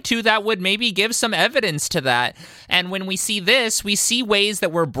can point to that would maybe give some evidence to that. And when we see this, we see ways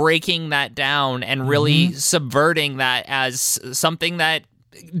that we're breaking that down and really subverting that as something that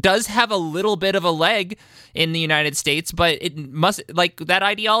does have a little bit of a leg in the United States, but it must, like, that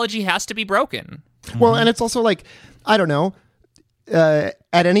ideology has to be broken. Well, and it's also like, I don't know, at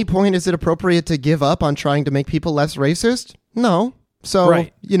any point is it appropriate to give up on trying to make people less racist? No. So,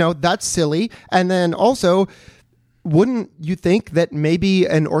 Right. That's silly. And then also, wouldn't you think that maybe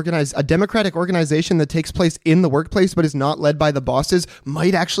a democratic organization that takes place in the workplace but is not led by the bosses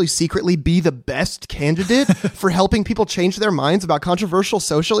might actually secretly be the best candidate for helping people change their minds about controversial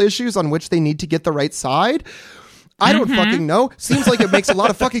social issues on which they need to get the right side? I don't fucking know. Seems like it makes a lot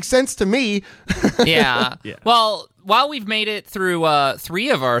of fucking sense to me. Yeah. Well, while we've made it through 3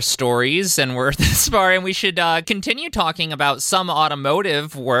 of our stories and we're this far, and we should continue talking about some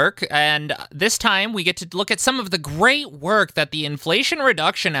automotive work. And this time we get to look at some of the great work that the Inflation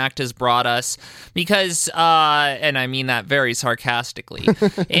Reduction Act has brought us because, and I mean that very sarcastically,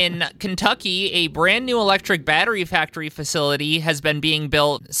 in Kentucky, a brand new electric battery factory facility has been being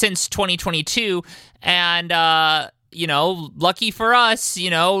built since 2022. And, lucky for us,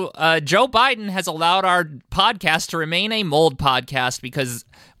 Joe Biden has allowed our podcast to remain a mold podcast because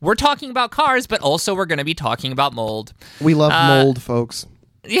we're talking about cars, but also we're going to be talking about mold. We love mold, folks.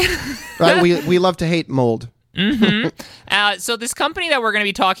 Right? We love to hate mold. So this company that we're going to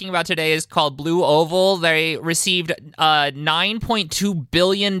be talking about today is called Blue Oval. They received a $9.2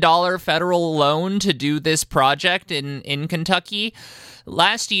 billion federal loan to do this project in Kentucky.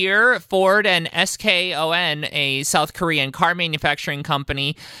 Last year, Ford and SKON, a South Korean car manufacturing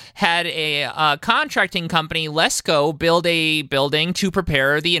company, had a contracting company, Lesco, build a building to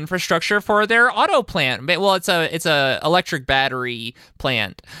prepare the infrastructure for their auto plant. Well, it's a electric battery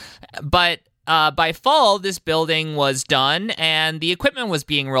plant, but by fall, this building was done and the equipment was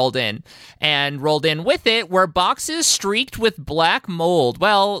being rolled in. And rolled in with it were boxes streaked with black mold.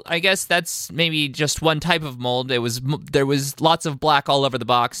 Well, I guess that's maybe just one type of mold. There was lots of black all over the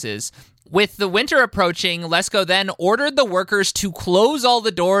boxes. With the winter approaching, Lesco then ordered the workers to close all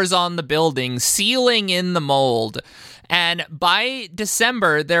the doors on the building, sealing in the mold. And by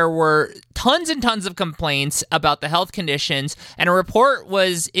December, there were tons and tons of complaints about the health conditions, and a report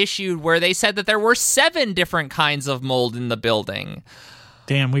was issued where they said that there were 7 different kinds of mold in the building.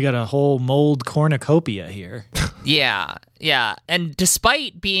 Damn, we got a whole mold cornucopia here. Yeah. And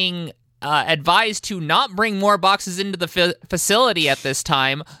despite being advised to not bring more boxes into the facility at this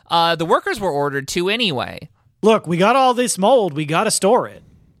time, the workers were ordered to anyway. Look, we got all this mold. We got to store it.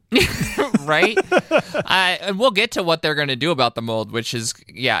 Right? And we'll get to what they're going to do about the mold, which is,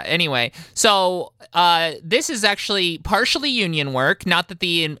 anyway. So this is actually partially union work. Not that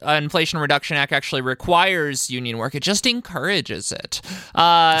the Inflation Reduction Act actually requires union work. It just encourages it.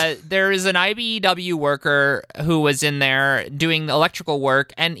 There is an IBEW worker who was in there doing electrical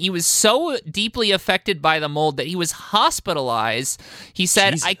work, and he was so deeply affected by the mold that he was hospitalized. He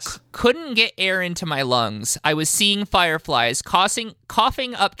said, Jesus. I couldn't get air into my lungs. I was seeing fireflies, coughing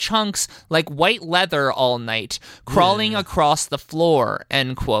up chunks like white leather all night, crawling across the floor,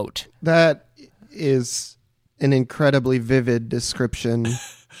 end quote. That is an incredibly vivid description.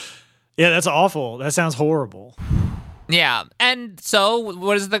 Yeah, that's awful. That sounds horrible. Yeah, and so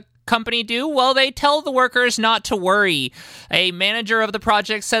what does the company do? Well, they tell the workers not to worry. A manager of the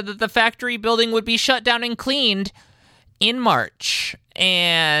project said that the factory building would be shut down and cleaned in March.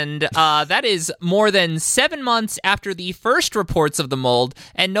 And that is more than 7 months after the first reports of the mold,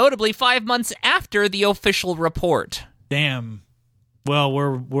 and notably 5 months after the official report. Damn. Well,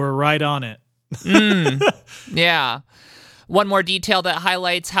 we're right on it. Yeah. One more detail that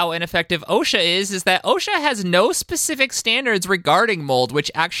highlights how ineffective OSHA is that OSHA has no specific standards regarding mold, which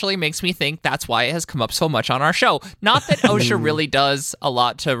actually makes me think that's why it has come up so much on our show. Not that OSHA really does a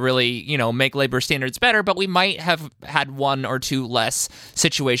lot to really, make labor standards better, but we might have had 1 or 2 less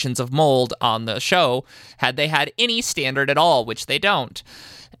situations of mold on the show had they had any standard at all, which they don't.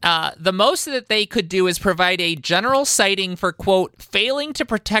 The most that they could do is provide a general citing for, quote, failing to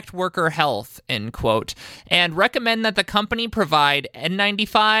protect worker health, end quote, and recommend that the company provide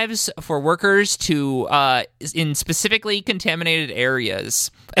N95s for workers to in specifically contaminated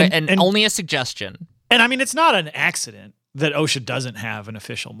areas. And only a suggestion. And I mean, it's not an accident. that OSHA doesn't have an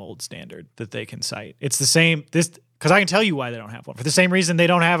official mold standard that they can cite. It's the same, because I can tell you why they don't have one. For the same reason they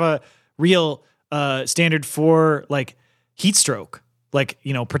don't have a real standard for like heat stroke, like,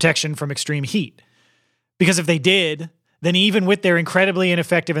 protection from extreme heat. Because if they did, then even with their incredibly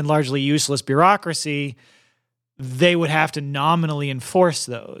ineffective and largely useless bureaucracy, they would have to nominally enforce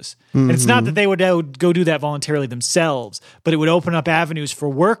those. And it's not that they would go do that voluntarily themselves, but it would open up avenues for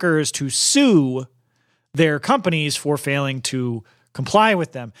workers to sue their companies for failing to comply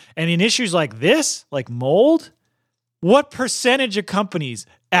with them. And in issues like this, like mold, what percentage of companies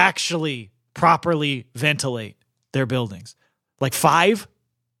actually properly ventilate their buildings? Like 5%?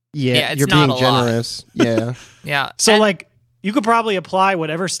 Yeah, it's you're not being a lot. generous. Yeah. Yeah. So And- like you could probably apply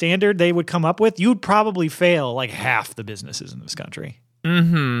whatever standard they would come up with. You'd probably fail like half the businesses in this country.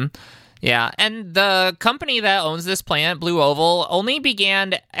 Yeah, and the company that owns this plant, Blue Oval, only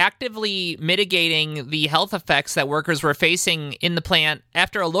began actively mitigating the health effects that workers were facing in the plant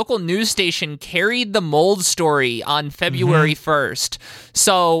after a local news station carried the mold story on February 1st.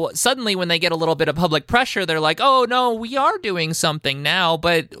 So suddenly when they get a little bit of public pressure, they're like, oh no, we are doing something now.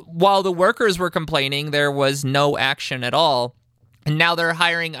 But while the workers were complaining, there was no action at all. And now they're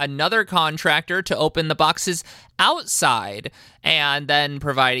hiring another contractor to open the boxes outside and then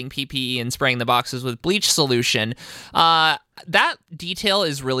providing PPE and spraying the boxes with bleach solution. That detail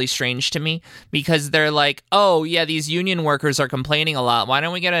is really strange to me because they're like, oh, yeah, these union workers are complaining a lot. Why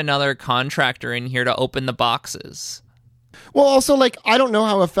don't we get another contractor in here to open the boxes? Well, also, like, I don't know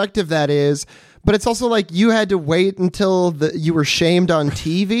how effective that is, but it's also like you had to wait until you were shamed on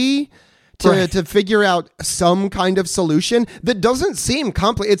TV to figure out some kind of solution that doesn't seem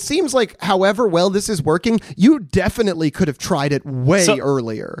complicated. It seems like however well this is working, you definitely could have tried it way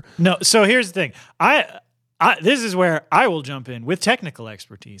earlier. No, so here's the thing. This is where I will jump in with technical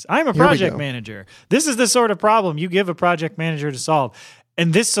expertise. I'm a project manager. This is the sort of problem you give a project manager to solve.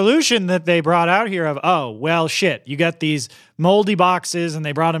 And this solution that they brought out here of, oh, well, shit, you got these moldy boxes and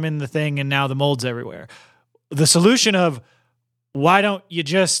they brought them in the thing and now the mold's everywhere. The solution of, why don't you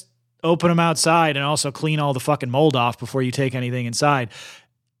just open them outside and also clean all the fucking mold off before you take anything inside?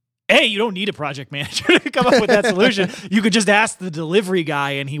 Hey, you don't need a project manager to come up with that solution. You could just ask the delivery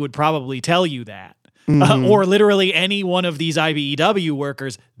guy and he would probably tell you that. Or literally any one of these IBEW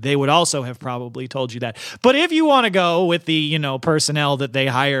workers, they would also have probably told you that. But if you want to go with the, personnel that they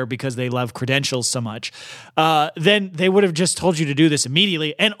hire because they love credentials so much, then they would have just told you to do this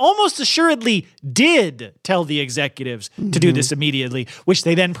immediately and almost assuredly did tell the executives to do this immediately, which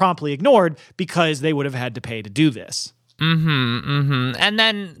they then promptly ignored because they would have had to pay to do this. And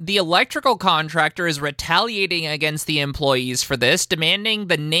then the electrical contractor is retaliating against the employees for this, demanding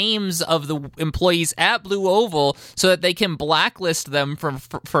the names of the employees at Blue Oval so that they can blacklist them from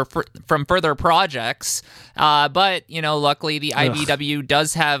further projects. But, luckily the IBEW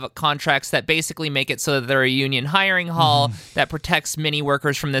does have contracts that basically make it so that they're a union hiring hall that protects many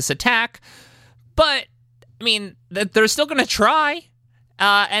workers from this attack. But, I mean, they're still going to try.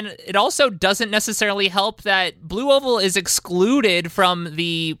 And it also doesn't necessarily help that Blue Oval is excluded from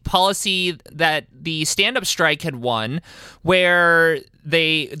the policy that the stand-up strike had won, where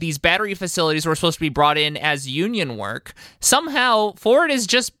these battery facilities were supposed to be brought in as union work. Somehow, Ford is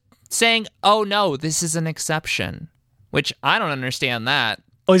just saying, oh no, this is an exception, which I don't understand that.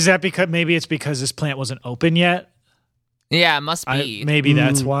 Oh, is that because maybe it's because this plant wasn't open yet? Yeah, it must be. Maybe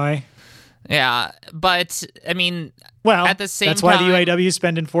that's why. Yeah, but I mean, well, at the same that's why time, the UAW is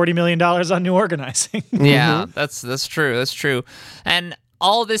spending $40 million on new organizing. Yeah, that's true. That's true. And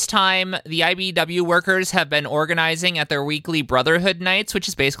all this time, the IBEW workers have been organizing at their weekly Brotherhood nights, which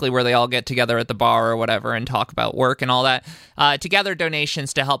is basically where they all get together at the bar or whatever and talk about work and all that, to gather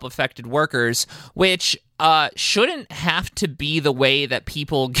donations to help affected workers, which shouldn't have to be the way that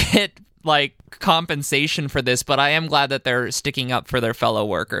people get like compensation for this, but I am glad that they're sticking up for their fellow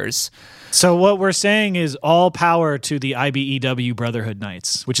workers. So what we're saying is all power to the IBEW Brotherhood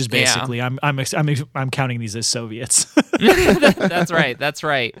Nights, which is basically I'm counting these as Soviets. That's right. That's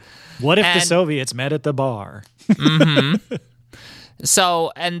right. What if the Soviets met at the bar?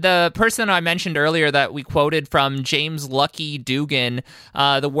 So, and the person I mentioned earlier that we quoted from, James Lucky Dugan,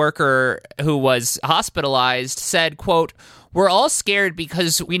 the worker who was hospitalized, said, quote, "We're all scared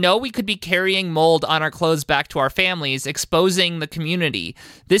because we know we could be carrying mold on our clothes back to our families, exposing the community.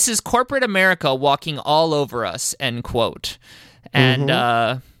 This is corporate America walking all over us," end quote. And,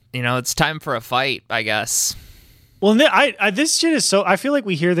 it's time for a fight, I guess. Well, this shit is so, I feel like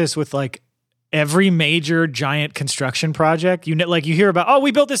we hear this with like every major giant construction project. You hear about, oh,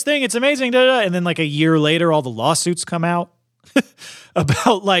 we built this thing, it's amazing, da, da, and then like a year later, all the lawsuits come out.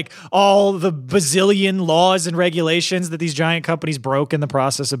 about like all the bazillion laws and regulations that these giant companies broke in the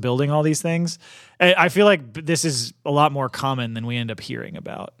process of building all these things. I feel like this is a lot more common than we end up hearing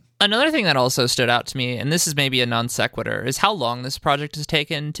about. Another thing that also stood out to me, and this is maybe a non sequitur, is how long this project has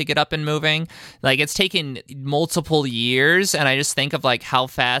taken to get up and moving. Like, it's taken multiple years, and I just think of like how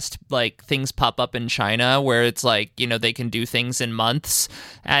fast like things pop up in China, where it's like, you know, they can do things in months,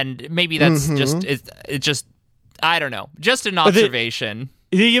 and maybe that's just it just I don't know, just an observation.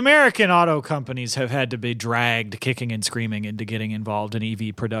 The American auto companies have had to be dragged kicking and screaming into getting involved in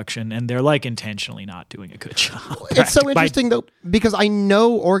EV production, and they're like intentionally not doing a good job. It's so interesting, though, because I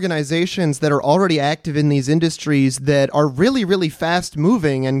know organizations that are already active in these industries that are really, really fast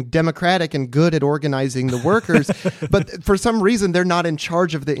moving and democratic and good at organizing the workers, but for some reason they're not in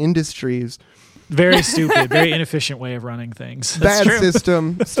charge of the industries. Very stupid, very inefficient way of running things. Bad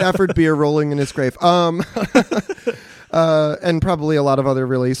system. Stafford Beer rolling in his grave. And probably a lot of other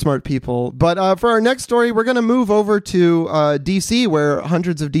really smart people. But for our next story, we're going to move over to D.C., where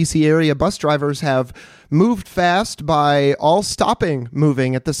hundreds of D.C. area bus drivers have moved fast by all stopping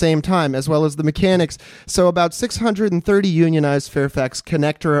moving at the same time, as well as the mechanics. So about 630 unionized Fairfax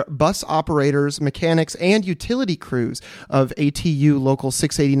Connector bus operators, mechanics, and utility crews of ATU Local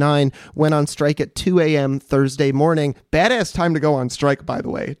 689 went on strike at 2 a.m. Thursday morning. Badass time to go on strike, by the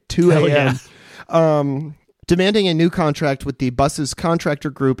way. 2 a.m. Yeah. Demanding a new contract with the bus's contractor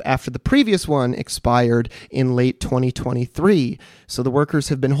group after the previous one expired in late 2023. So the workers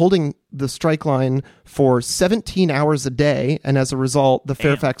have been holding the strike line for 17 hours a day, and as a result, the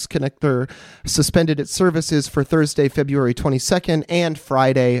Fairfax Connector suspended its services for Thursday, February 22nd and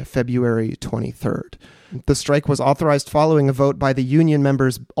Friday, February 23rd. The strike was authorized following a vote by the union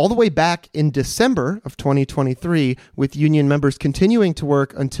members all the way back in December of 2023, with union members continuing to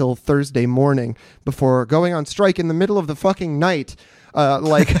work until Thursday morning before going on strike in the middle of the fucking night,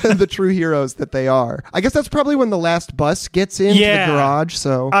 like the true heroes that they are. I guess that's probably when the last bus gets into the garage.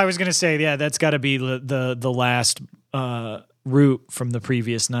 So I was going to say, yeah, that's got to be the last route from the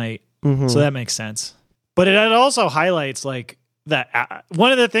previous night. Mm-hmm. So that makes sense. But it also highlights like, that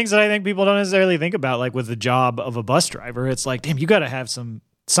one of the things that I think people don't necessarily think about, like with the job of a bus driver, it's like, damn, you got to have some,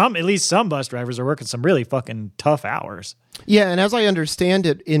 at least some bus drivers are working some really fucking tough hours. Yeah. And as I understand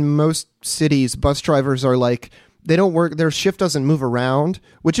it, in most cities, bus drivers are like, they don't work, their shift doesn't move around,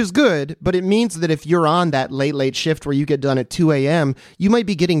 which is good, but it means that if you're on that late shift where you get done at 2 a.m., you might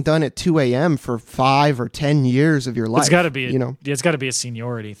be getting done at 2 a.m. for 5 or 10 years of your life. It's got to be, it's got to be a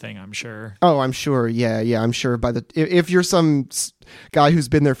seniority thing, I'm sure. Oh, I'm sure. Yeah. I'm sure if you're some guy who's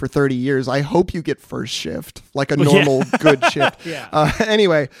been there for 30 years, I hope you get first shift, like a normal good shift. Yeah.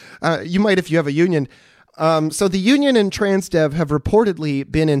 Anyway, you might if you have a union. So the union and Transdev have reportedly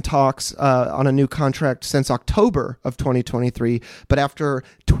been in talks on a new contract since October of 2023. But after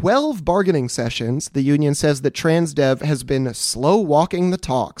 12 bargaining sessions, the union says that Transdev has been slow walking the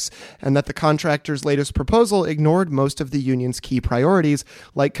talks and that the contractor's latest proposal ignored most of the union's key priorities,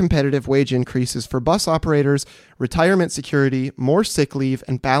 like competitive wage increases for bus operators, retirement security, more sick leave,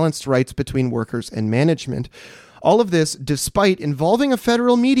 and balanced rights between workers and management. All of this despite involving a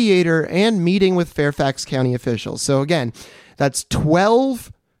federal mediator and meeting with Fairfax County officials. So again, that's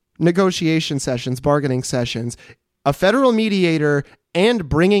 12 negotiation sessions, bargaining sessions, a federal mediator, and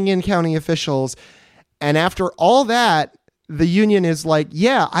bringing in county officials. And after all that, the union is like,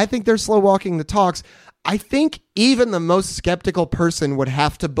 yeah, I think they're slow walking the talks. I think even the most skeptical person would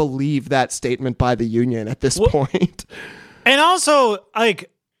have to believe that statement by the union at this point. And also,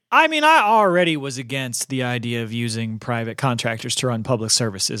 like, I mean, I already was against the idea of using private contractors to run public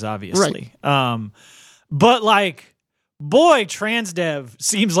services, obviously. Right. But like, boy, Transdev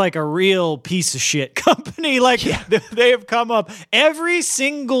seems like a real piece of shit company. Like, they have come up every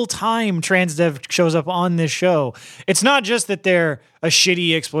single time Transdev shows up on this show. It's not just that they're a shitty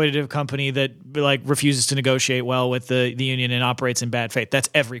exploitative company that like refuses to negotiate well with the union and operates in bad faith. That's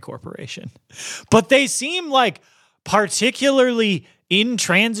every corporation. But they seem like particularly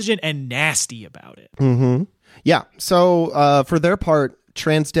intransigent and nasty about it. Mm-hmm. Yeah. So for their part,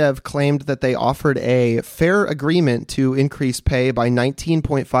 Transdev claimed that they offered a fair agreement to increase pay by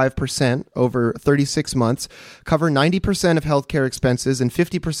 19.5% over 36 months, cover 90% of healthcare expenses and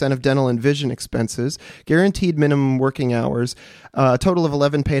 50% of dental and vision expenses, guaranteed minimum working hours, a total of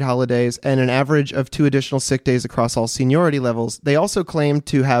 11 paid holidays, and an average of 2 additional sick days across all seniority levels. They also claimed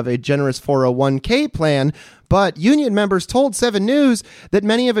to have a generous 401k plan, But union members told 7 News that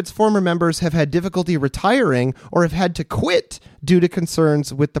many of its former members have had difficulty retiring or have had to quit due to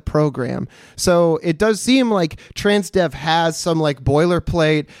concerns with the program. So it does seem like TransDev has some like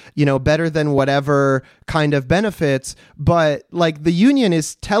boilerplate, better than whatever kind of benefits, but like the union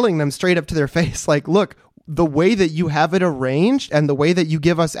is telling them straight up to their face, like, look, the way that you have it arranged and the way that you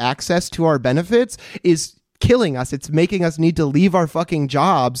give us access to our benefits is killing us. It's making us need to leave our fucking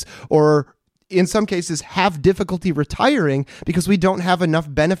jobs or in some cases have difficulty retiring because we don't have enough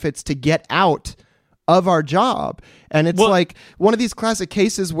benefits to get out of our job. And it's like one of these classic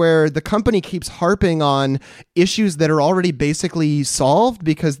cases where the company keeps harping on issues that are already basically solved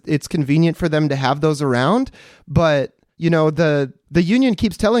because it's convenient for them to have those around. But, the union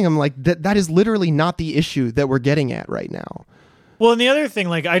keeps telling them like that is literally not the issue that we're getting at right now. Well, and the other thing,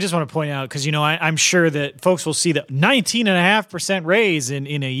 like, I just want to point out, because, I'm sure that folks will see the 19.5% raise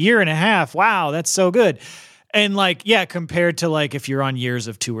in a year and a half. Wow, that's so good. And like, yeah, compared to like if you're on years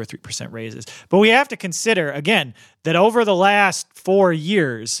of 2 or 3% raises. But we have to consider, again, that over the last 4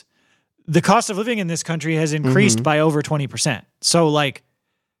 years, the cost of living in this country has increased by over 20%. So like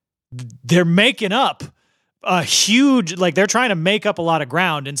they're making up a huge, like they're trying to make up a lot of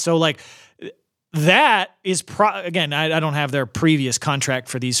ground. And so like that is, again, I don't have their previous contract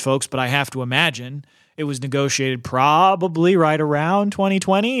for these folks, but I have to imagine it was negotiated probably right around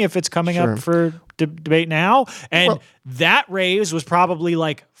 2020 if it's coming up for debate now. And that raise was probably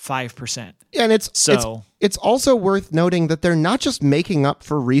like 5%. And it's also worth noting that they're not just making up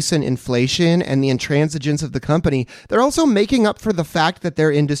for recent inflation and the intransigence of the company, they're also making up for the fact that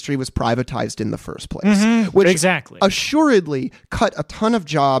their industry was privatized in the first place, which exactly assuredly cut a ton of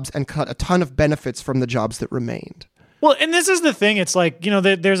jobs and cut a ton of benefits from the jobs that remained. Well, and this is the thing. It's like,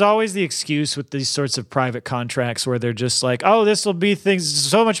 there's always the excuse with these sorts of private contracts where they're just like, oh, this will be things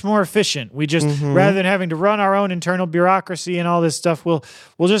so much more efficient. We just, rather than having to run our own internal bureaucracy and all this stuff, we'll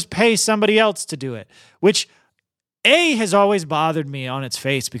just pay somebody else to do it, which has always bothered me on its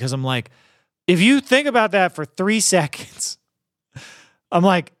face because I'm like, if you think about that for 3 seconds, I'm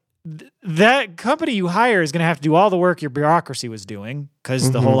like, that company you hire is going to have to do all the work your bureaucracy was doing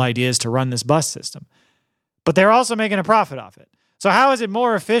because the whole idea is to run this bus system. But they're also making a profit off it. So how is it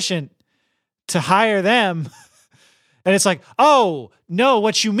more efficient to hire them? And it's like, oh, no,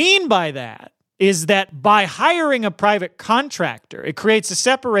 what you mean by that is that by hiring a private contractor, it creates a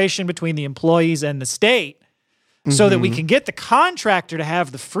separation between the employees and the state so that we can get the contractor to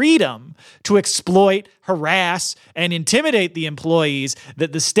have the freedom to exploit, harass, and intimidate the employees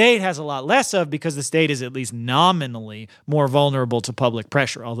that the state has a lot less of because the state is at least nominally more vulnerable to public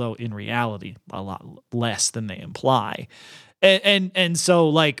pressure, although in reality, a lot less than they imply. And so,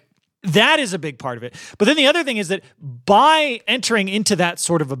 like, that is a big part of it. But then the other thing is that by entering into that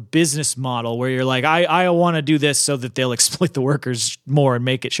sort of a business model where you're like, I want to do this so that they'll exploit the workers more and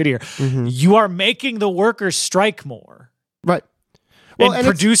make it shittier, you are making the workers strike more. Right. Well, and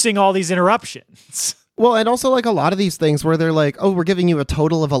producing all these interruptions. Well, and also like a lot of these things where they're like, oh, we're giving you a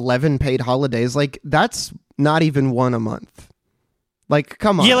total of 11 paid holidays. Like that's not even one a month. Like,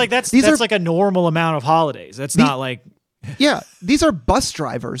 come on. Yeah, like that's like a normal amount of holidays. That's not like... Yeah, these are bus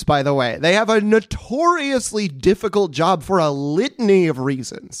drivers, by the way. They have a notoriously difficult job for a litany of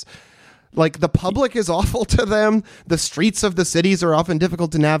reasons. Like, the public is awful to them. The streets of the cities are often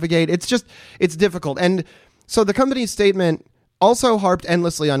difficult to navigate. It's difficult. And so the company's statement also harped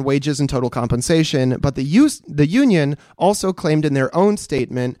endlessly on wages and total compensation, but the union also claimed in their own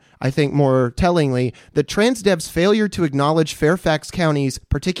statement, I think more tellingly, that TransDev's failure to acknowledge Fairfax County's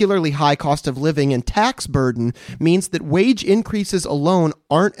particularly high cost of living and tax burden means that wage increases alone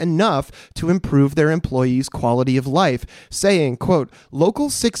aren't enough to improve their employees' quality of life, saying, quote, Local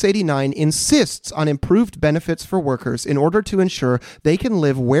 689 insists on improved benefits for workers in order to ensure they can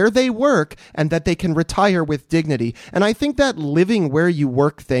live where they work and that they can retire with dignity. And I think that living where you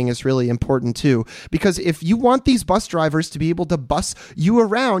work thing is really important too, because if you want these bus drivers to be able to bus you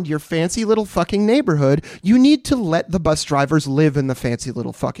around your fancy little fucking neighborhood, you need to let the bus drivers live in the fancy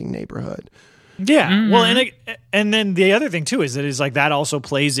little fucking neighborhood. Yeah. Well, and then the other thing too is that also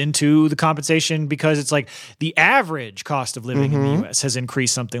plays into the compensation because it's like the average cost of living in the US has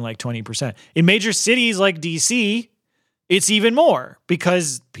increased something like 20%. In major cities like DC, it's even more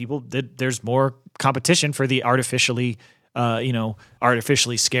because there's more competition for the artificially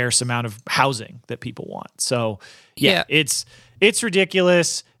scarce amount of housing that people want. So yeah. It's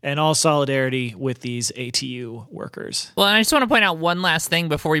ridiculous, and all solidarity with these ATU workers. Well, and I just want to point out one last thing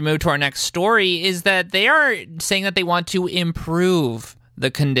before we move to our next story is that they are saying that they want to improve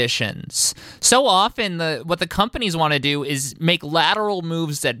the conditions. So often what the companies want to do is make lateral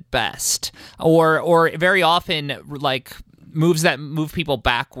moves at best, or very often like moves that move people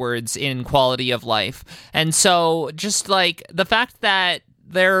backwards in quality of life. And so just like the fact that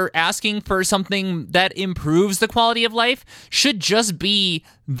they're asking for something that improves the quality of life should just be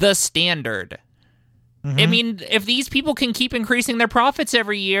the standard. I mean, if these people can keep increasing their profits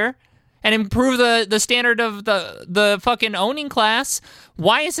every year and improve the standard of the fucking owning class,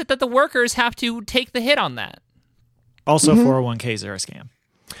 why is it that the workers have to take the hit on that? Also, 401ks are a scam.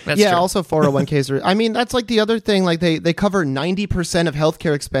 That's yeah, true. also 401ks are. I mean, that's like the other thing. Like they cover 90% of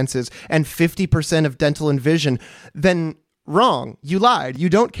healthcare expenses and 50% of dental and vision. Then wrong. You lied. You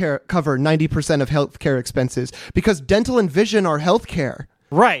don't cover 90% of healthcare expenses because dental and vision are healthcare.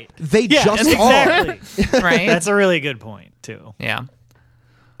 Right. They Yeah, just exactly. Right? That's a really good point, too. Yeah.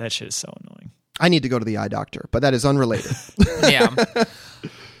 That shit is so annoying. I need to go to the eye doctor, but that is unrelated. Yeah.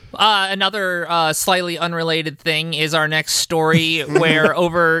 Another slightly unrelated thing is our next story, where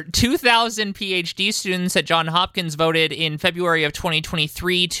over 2,000 PhD students at Johns Hopkins voted in February of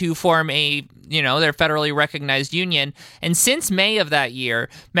 2023 to form their federally recognized union. And since May of that year,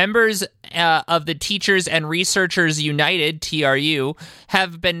 members of the Teachers and Researchers United, TRU,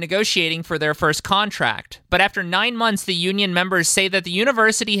 have been negotiating for their first contract. But after 9 months, the union members say that the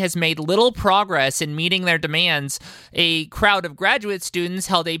university has made little progress in meeting their demands. A crowd of graduate students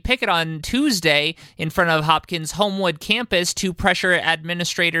held a picket on Tuesday in front of Hopkins' Homewood campus to pressure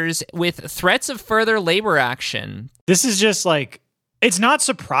administrators with threats of further labor action. This is just like, it's not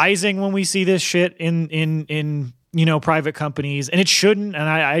surprising when we see this shit in private companies, and it shouldn't, and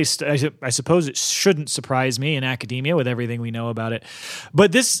I suppose it shouldn't surprise me in academia with everything we know about it.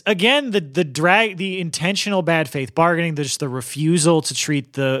 But this, again, the intentional bad faith bargaining, just the refusal to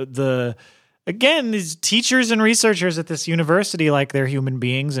treat these teachers and researchers at this university like they're human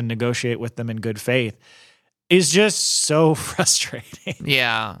beings and negotiate with them in good faith is just so frustrating.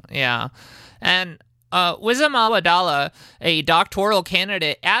 Yeah. And Wissam Al-Wadala, a doctoral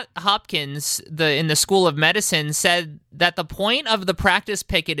candidate at Hopkins in the School of Medicine, said that the point of the practice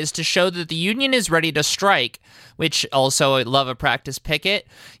picket is to show that the union is ready to strike, which also I love a practice picket.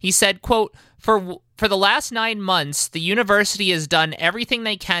 He said, quote, For the last 9 months, the university has done everything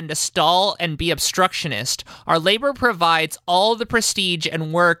they can to stall and be obstructionist. Our labor provides all the prestige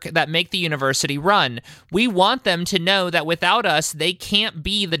and work that make the university run. We want them to know that without us, they can't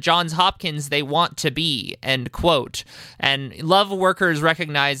be the Johns Hopkins they want to be, end quote. And love workers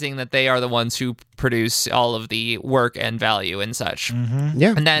recognizing that they are the ones who produce all of the work and value and such. Mm-hmm.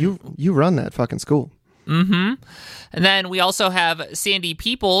 Yeah, and then you run that fucking school. Mm-hmm. And then we also have Sandy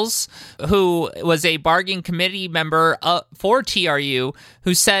Peoples, who was a bargaining committee member for TRU,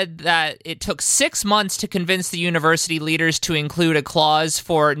 who said that it took 6 months to convince the university leaders to include a clause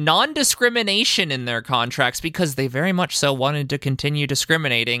for non-discrimination in their contracts because they very much so wanted to continue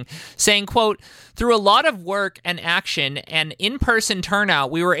discriminating, saying, quote, through a lot of work and action and in-person turnout,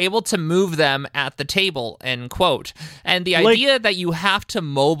 we were able to move them at the table, end quote. And the idea that you have to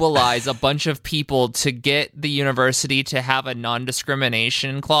mobilize a bunch of people to get the university to have a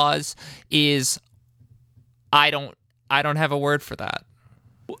non-discrimination clause is, I don't have a word for that.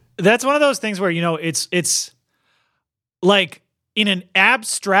 That's one of those things where, it's like, in an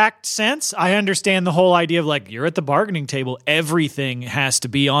abstract sense, I understand the whole idea of like, you're at the bargaining table, everything has to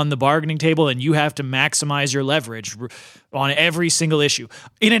be on the bargaining table and you have to maximize your leverage on every single issue.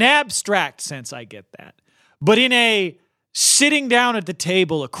 In an abstract sense, I get that. But in a sitting down at the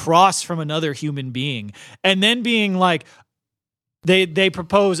table across from another human being and then being like, they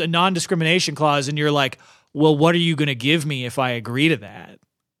propose a non-discrimination clause and you're like, well, what are you going to give me if I agree to that?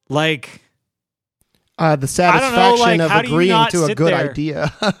 Like... the satisfaction of agreeing to a good there?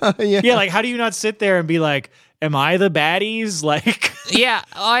 idea. Yeah, like, how do you not sit there and be like, am I the baddies? Like, yeah,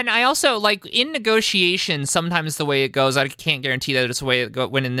 and I also, like, in negotiations, sometimes the way it goes, I can't guarantee that it's the way it goes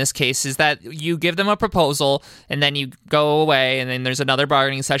when in this case, is that you give them a proposal, and then you go away, and then there's another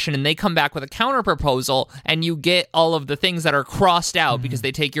bargaining session, and they come back with a counter proposal, and you get all of the things that are crossed out because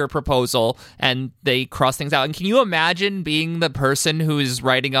they take your proposal, and they cross things out. And can you imagine being the person who is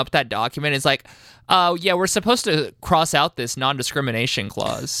writing up that document? It's like, oh, yeah, we're supposed to cross out this non-discrimination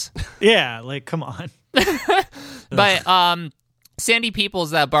clause. yeah, like, come on. But Sandy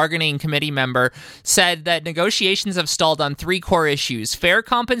Peoples, that bargaining committee member, said that negotiations have stalled on 3 core issues: fair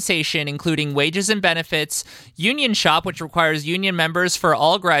compensation, including wages and benefits, union shop, which requires union members for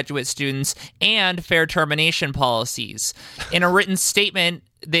all graduate students, and fair termination policies. In a written statement,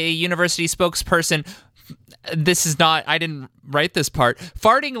 the university spokesperson this is not, I didn't write this part,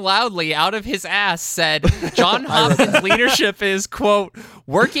 farting loudly out of his ass said John Hopkins' leadership is, quote,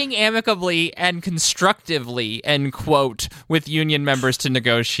 working amicably and constructively, end quote, with union members to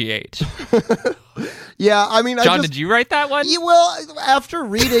negotiate. Yeah, I mean, John, did you write that one? Yeah, well, after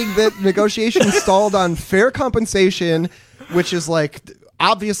reading that negotiations stalled on fair compensation, which is like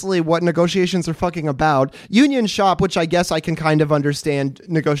obviously what negotiations are fucking about. Union shop, which I guess I can kind of understand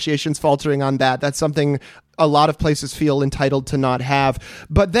negotiations faltering on that. That's something a lot of places feel entitled to not have.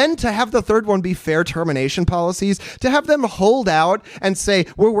 But then to have the third one be fair termination policies, to have them hold out and say,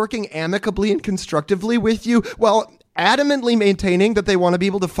 we're working amicably and constructively with you, well, adamantly maintaining that they want to be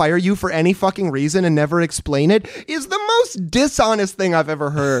able to fire you for any fucking reason and never explain it is the most dishonest thing I've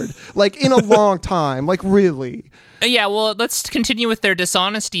ever heard. Like, in a long time. Like, really. Yeah, well, let's continue with their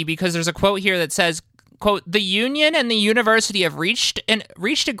dishonesty, because there's a quote here that says, quote, the union and the university have reached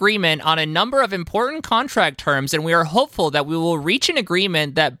agreement on a number of important contract terms, and we are hopeful that we will reach an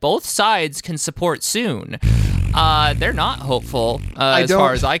agreement that both sides can support soon. They're not hopeful, as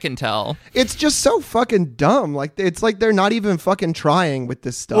far as I can tell. It's just so fucking dumb. Like, it's like they're not even fucking trying with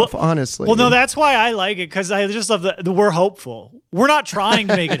this stuff, honestly. Well, no, that's why I like it, because I just love the we're hopeful. We're not trying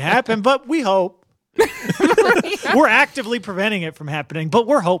to make it happen, but we hope. We're actively preventing it from happening, but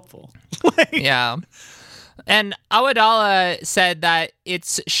we're hopeful. Yeah. And Awadallah said that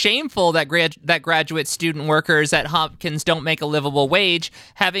it's shameful that graduate student workers at Hopkins don't make a livable wage.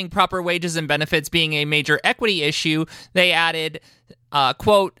 Having proper wages and benefits being a major equity issue, they added,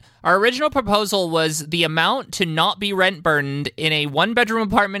 quote, our original proposal was the amount to not be rent burdened in a one-bedroom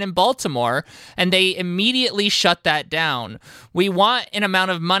apartment in Baltimore, and they immediately shut that down. We want an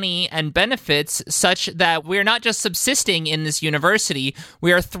amount of money and benefits such that we're not just subsisting in this university,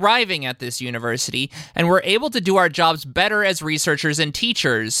 we are thriving at this university, and we're able to do our jobs better as researchers and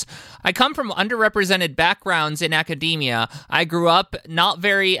teachers. I come from underrepresented backgrounds in academia. I grew up not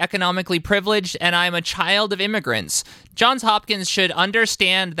very economically privileged, and I'm a child of immigrants. Johns Hopkins should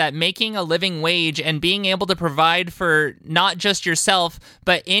understand that making a living wage and being able to provide for not just yourself,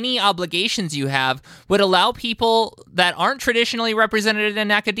 but any obligations you have would allow people that aren't traditionally represented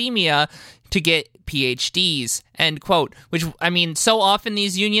in academia to get PhDs, end quote. Which, I mean, so often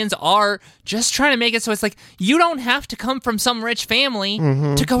these unions are just trying to make it so it's like, you don't have to come from some rich family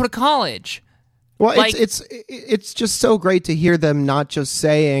to go to college. Well, like, it's just so great to hear them not just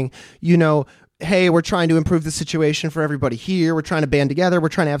saying, you know, hey, we're trying to improve the situation for everybody here. We're trying to band together. We're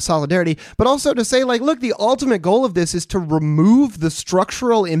trying to have solidarity. But also to say, like, look, the ultimate goal of this is to remove the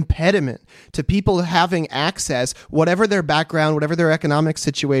structural impediment to people having access, whatever their background, whatever their economic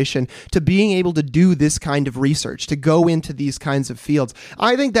situation, to being able to do this kind of research, to go into these kinds of fields.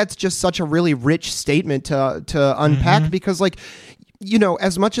 I think that's just such a really rich statement to unpack because, like, you know,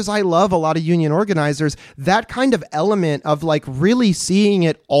 as much as I love a lot of union organizers, that kind of element of like really seeing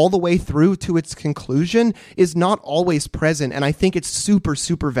it all the way through to its conclusion is not always present. And I think it's super,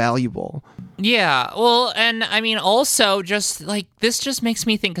 super valuable. Yeah, well, and I mean, also just like this just makes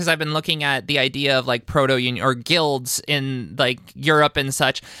me think, because I've been looking at the idea of like proto-union or guilds in like Europe and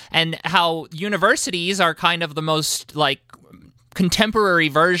such, and how universities are kind of the most like contemporary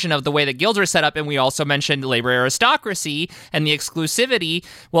version of the way that guilds are set up. And we also mentioned labor aristocracy and the exclusivity.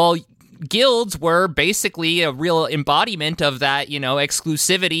 Well, guilds were basically a real embodiment of that, you know,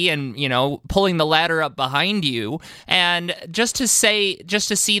 exclusivity and, you know, pulling the ladder up behind you. And just to see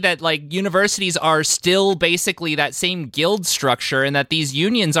that like universities are still basically that same guild structure, and that these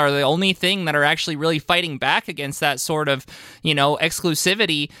unions are the only thing that are actually really fighting back against that sort of, you know,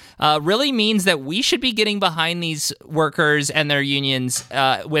 exclusivity, really means that we should be getting behind these workers and their unions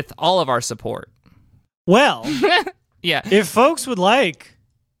with all of our support. Well, yeah. If folks would like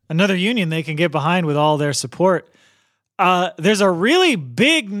another union they can get behind with all their support, there's a really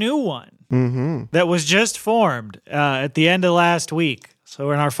big new one that was just formed at the end of last week.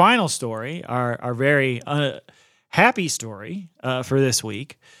 So in our final story, our very happy story for this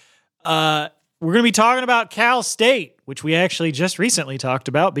week, we're going to be talking about Cal State, which we actually just recently talked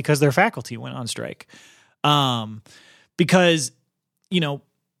about because their faculty went on strike. Because, you know,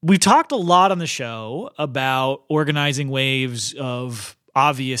 we've talked a lot on the show about organizing waves of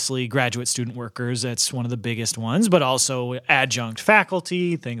obviously graduate student workers. That's one of the biggest ones, but also adjunct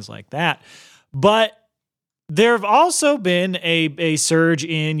faculty, things like that. But there have also been a surge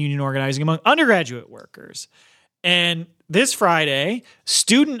in union organizing among undergraduate workers. And this Friday,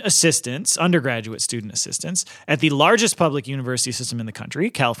 student assistants, undergraduate student assistants at the largest public university system in the country,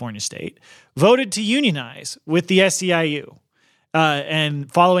 California State, voted to unionize with the SEIU.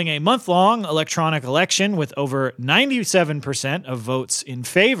 And following a month-long electronic election with over 97% of votes in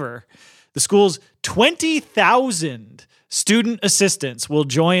favor, the school's 20,000 student assistants will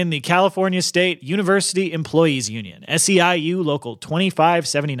join the California State University Employees Union, SEIU Local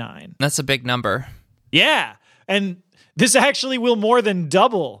 2579. That's a big number. Yeah. And this actually will more than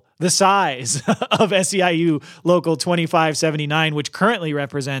double the size of SEIU Local 2579, which currently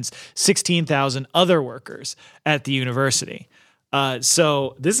represents 16,000 other workers at the university.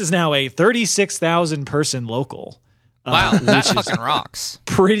 So this is now a 36,000 person local. Wow, that fucking rocks.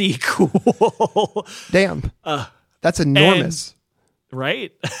 Pretty cool. Damn. That's enormous.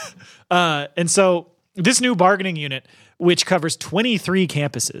 Right? And so this new bargaining unit, which covers 23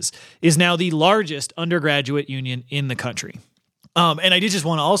 campuses, is now the largest undergraduate union in the country. And I did just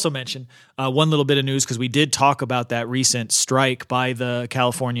want to also mention one little bit of news, because we did talk about that recent strike by the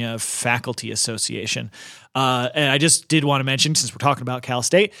California Faculty Association. And I just did want to mention, since we're talking about Cal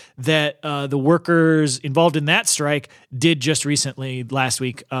State, that the workers involved in that strike did just recently, last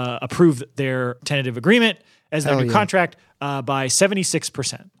week, approve their tentative agreement as their new contract by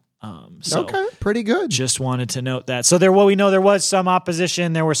 76%. Okay, pretty good. Just wanted to note that. So we know there was some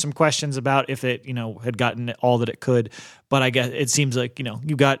opposition. There were some questions about if it, had gotten all that it could. But I guess it seems like,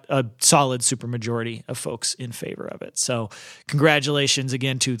 you got a solid supermajority of folks in favor of it. So congratulations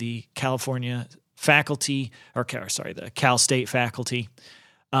again to the California faculty, the Cal State faculty.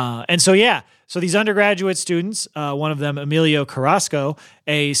 So these undergraduate students, one of them, Emilio Carrasco,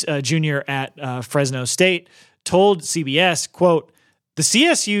 a junior at Fresno State, told CBS, quote, "The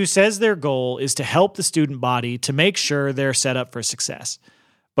CSU says their goal is to help the student body to make sure they're set up for success.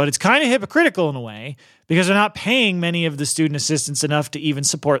 But it's kind of hypocritical in a way, because they're not paying many of the student assistants enough to even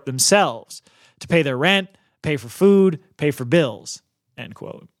support themselves, to pay their rent, pay for food, pay for bills," end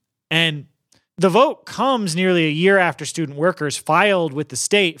quote. And the vote comes nearly a year after student workers filed with the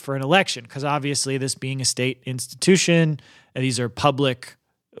state for an election, because obviously this being a state institution, and these are public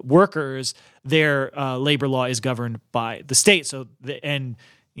workers, their labor law is governed by the state. So,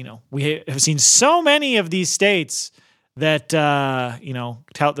 we have seen so many of these states that,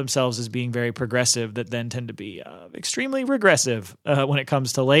 tout themselves as being very progressive, that then tend to be extremely regressive when it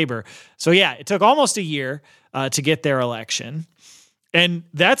comes to labor. So, yeah, it took almost a year to get their election. And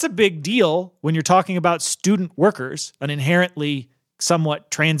that's a big deal when you're talking about student workers, an inherently somewhat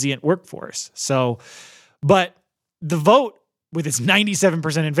transient workforce. So, but the vote, with its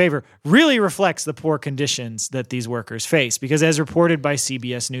 97% in favor, really reflects the poor conditions that these workers face. Because as reported by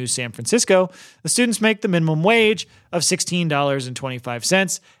CBS News San Francisco, the students make the minimum wage of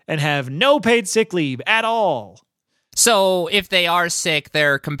 $16.25 and have no paid sick leave at all. So if they are sick,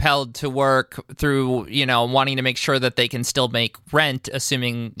 they're compelled to work through, wanting to make sure that they can still make rent,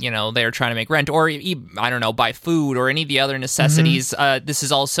 assuming, they're trying to make rent, or, buy food or any of the other necessities. Mm-hmm. This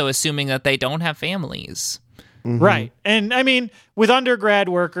is also assuming that they don't have families. Mm-hmm. Right. And I mean, with undergrad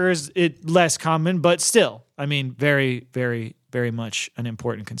workers, it's less common, but still, very, very, very much an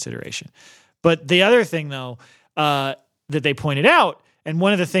important consideration. But the other thing, though, that they pointed out, and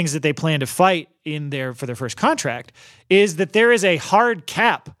one of the things that they plan to fight for their first contract, is that there is a hard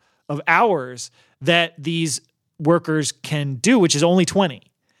cap of hours that these workers can do, which is only 20.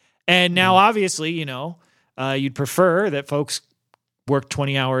 And now, obviously, you'd prefer that folks work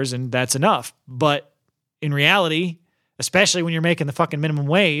 20 hours and that's enough. But in reality, especially when you're making the fucking minimum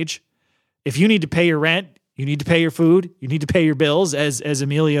wage, if you need to pay your rent, you need to pay your food, you need to pay your bills, as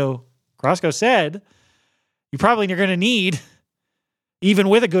Emilio Carrasco said, you're going to need, even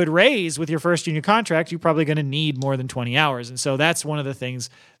with a good raise with your first union contract, you're probably going to need more than 20 hours. And so that's one of the things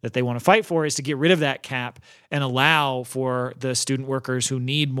that they want to fight for, is to get rid of that cap and allow for the student workers who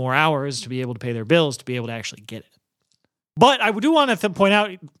need more hours to be able to pay their bills to be able to actually get it. But I do want to point out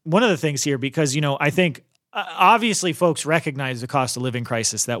one of the things here, because, I think obviously folks recognize the cost of living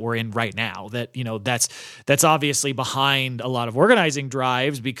crisis that we're in right now, that, that's obviously behind a lot of organizing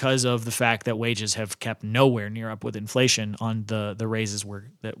drives, because of the fact that wages have kept nowhere near up with inflation on the raises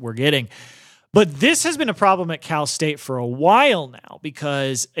that we're getting. But this has been a problem at Cal State for a while now,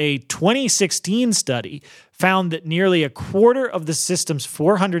 because a 2016 study found that nearly a quarter of the system's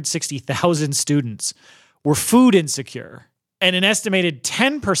 460,000 students were food insecure, and an estimated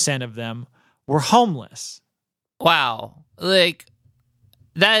 10% of them were homeless. Wow. Like,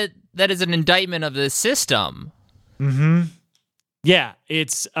 that is an indictment of the system. Mm-hmm. Yeah,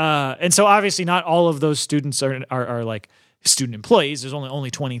 it's and so obviously not all of those students are like student employees. There's only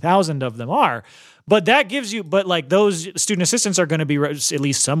 20,000 of them are. But that gives you, those student assistants are going to be at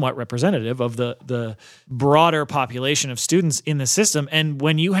least somewhat representative of the broader population of students in the system. And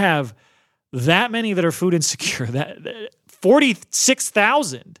when you have that many that are food insecure, that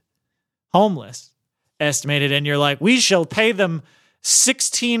 46,000 homeless estimated, and you're like, we shall pay them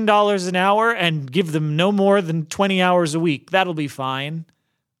 $16 an hour and give them no more than 20 hours a week. That'll be fine.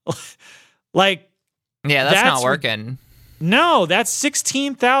 Like, yeah, that's not working. No, that's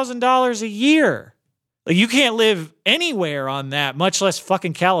 $16,000 a year. Like, you can't live anywhere on that, much less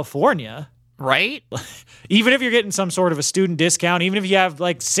fucking California. Right? Even if you're getting some sort of a student discount, even if you have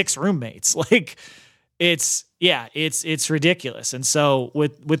like 6 roommates, like it's ridiculous. And so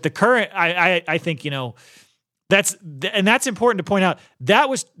with the current, I think, that's important to point out. That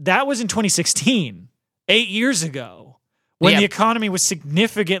was in 2016, 8 years ago, when the economy was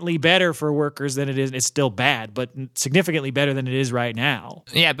significantly better for workers than it is. It's still bad, but significantly better than it is right now.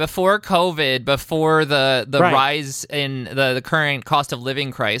 Yeah, before COVID, before the rise in the current cost of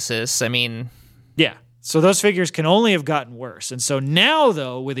living crisis. I mean, yeah. So those figures can only have gotten worse. And so now,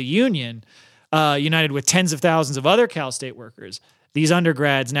 though, with a union united with tens of thousands of other Cal State workers, these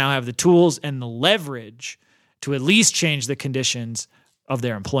undergrads now have the tools and the leverage to at least change the conditions of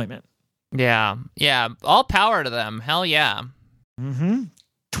their employment. Yeah. All power to them. Hell yeah.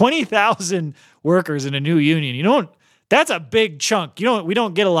 20,000 workers in a new union. That's a big chunk. We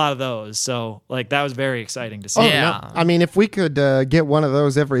don't get a lot of those. So, like, that was very exciting to see. Oh, yeah. No. I mean, if we could get one of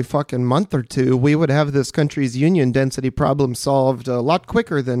those every fucking month or two, we would have this country's union density problem solved a lot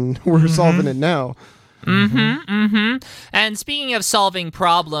quicker than we're solving it now. And speaking of solving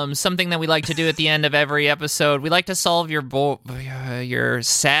problems, something that we like to do at the end of every episode, we like to solve your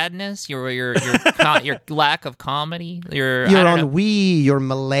sadness, your lack of comedy, your ennui, your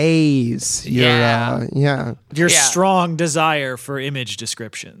malaise, your strong desire for image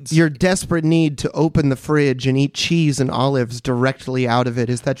descriptions, your desperate need to open the fridge and eat cheese and olives directly out of it.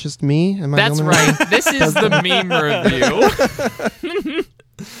 Is that just me? That's right. This is the meme review.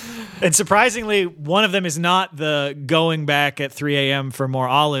 And surprisingly, one of them is not the going back at 3 a.m. for more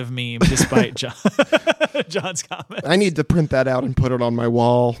olive meme, despite John's comments. I need to print that out and put it on my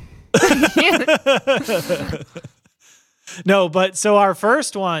wall. No, but so our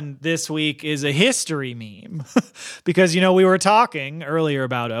first one this week is a history meme because, we were talking earlier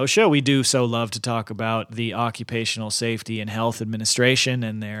about OSHA. We do so love to talk about the Occupational Safety and Health Administration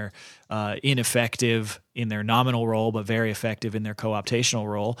and their ineffective in their nominal role, but very effective in their co-optational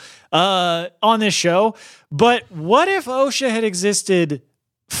role on this show. But what if OSHA had existed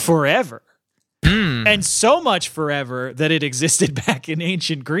forever? And so much forever that it existed back in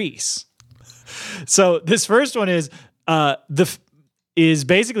ancient Greece. So this first one is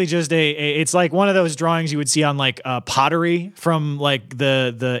basically just it's like one of those drawings you would see on like pottery from like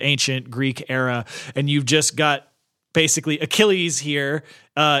the ancient Greek era, and you've just got basically Achilles here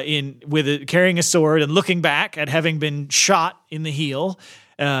carrying a sword and looking back at having been shot in the heel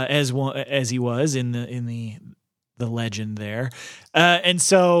as he was in the legend there, and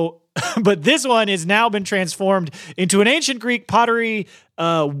so. But this one has now been transformed into an ancient Greek pottery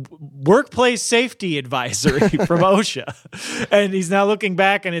workplace safety advisory from OSHA. And he's now looking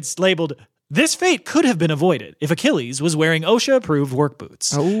back and it's labeled, "This fate could have been avoided if Achilles was wearing OSHA-approved work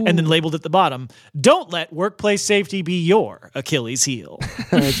boots." Oh. And then labeled at the bottom, "Don't let workplace safety be your Achilles heel."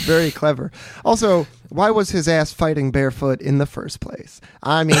 It's very clever. Also, why was his ass fighting barefoot in the first place?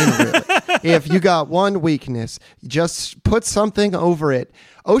 I mean, really. If you got one weakness, just put something over it.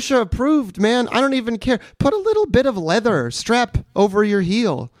 OSHA approved, man. I don't even care. Put a little bit of leather strap over your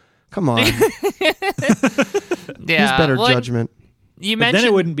heel. Come on. Yeah. Use better judgment. You But mentioned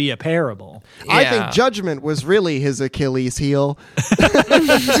then it wouldn't be a parable. Yeah. I think judgment was really his Achilles heel.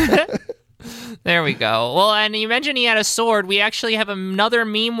 There we go. Well, and you mentioned he had a sword. We actually have another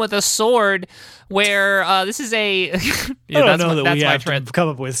meme with a sword where this is a... I don't know that we have to come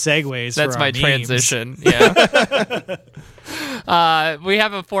up with segues That's for my our memes. transition. Yeah. We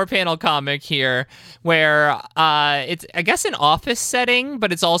have a 4-panel comic here where it's, I guess, an office setting,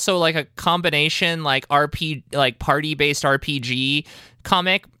 but it's also like a combination like party-based RPG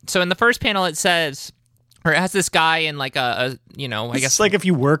comic. So in the first panel it says... Or it has this guy in like I guess It's like if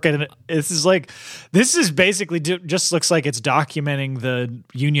you work at this is basically just looks like it's documenting the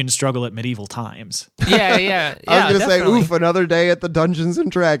union struggle at medieval times. Yeah. I was going to say, definitely. oof, another day at the Dungeons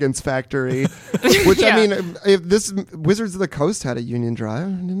and Dragons factory. Which, Yeah. I mean, if this Wizards of the Coast had a union drive,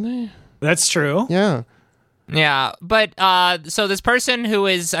 didn't they? That's true. Yeah. Yeah, but so this person who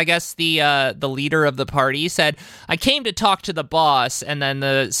is, I guess, the leader of the party said, "I came to talk to the boss," and then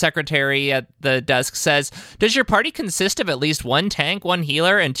the secretary at the desk says, "Does your party consist of at least one tank, one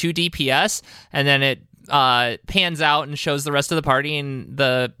healer, and 2 DPS?" And then it pans out and shows the rest of the party, and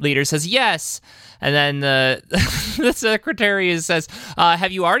the leader says yes. And then the secretary says,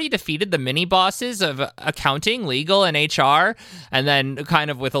 have you already defeated the mini bosses of accounting, legal, and HR? And then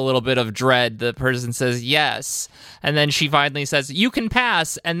kind of with a little bit of dread, the person says yes. And then she finally says, you can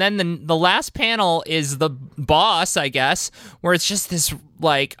pass. And then the last panel is the boss, I guess, where it's just this,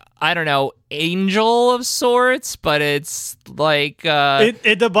 like, I don't know, angel of sorts, but it's like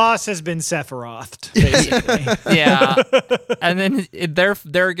the boss has been Sephiroth, basically. Yeah. And then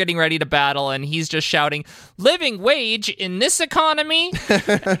they're getting ready to battle, and he's just shouting, living wage in this economy.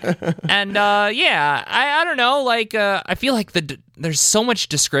 And I don't know, like I feel like there's so much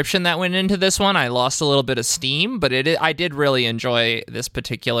description that went into this one. I lost a little bit of steam, but I did really enjoy this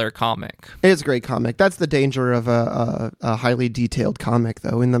particular comic. It's a great comic. That's the danger of a highly detailed comic,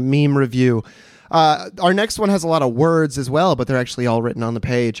 though. In the meme review, our next one has a lot of words as well, but they're actually all written on the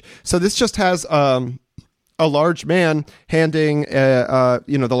page. So this just has a large man handing,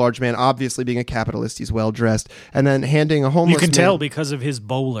 the large man obviously being a capitalist, he's well dressed, and then handing a homeless. You can man, tell because of his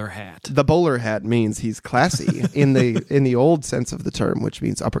bowler hat. The bowler hat means he's classy in the old sense of the term, which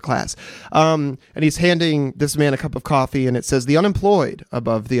means upper class. And he's handing this man a cup of coffee, and it says "the unemployed"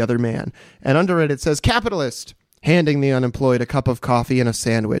 above the other man, and under it says "capitalist," handing the unemployed a cup of coffee and a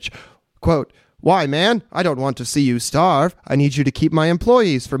sandwich. Quote, "Why, man? I don't want to see you starve. I need you to keep my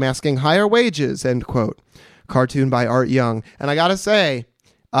employees from asking higher wages," end quote. Cartoon by Art Young. And I gotta say,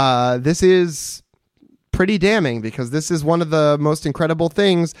 this is pretty damning, because this is one of the most incredible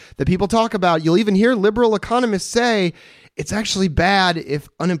things that people talk about. You'll even hear liberal economists say it's actually bad if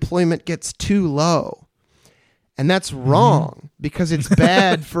unemployment gets too low. And that's wrong, because it's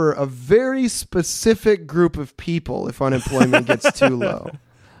bad for a very specific group of people if unemployment gets too low.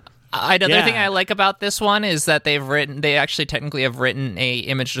 Another thing I like about this one is that they actually technically have written a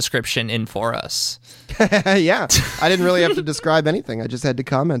image description in for us. Yeah, I didn't really have to describe anything. I just had to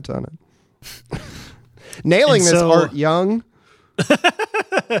comment on it. Nailing this, Art Young.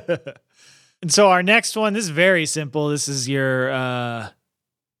 And so our next one, this is very simple. This is your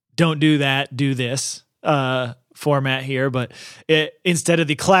don't do that, do this format here. But instead of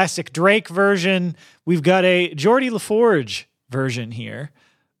the classic Drake version, we've got a Geordie LaForge version here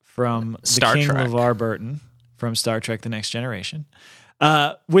from Star the King Trek. LeVar Burton from Star Trek The Next Generation.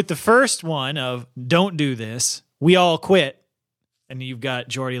 With the first one of don't do this, we all quit. And you've got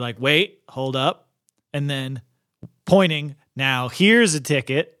Geordie like, wait, hold up. And then pointing, now here's a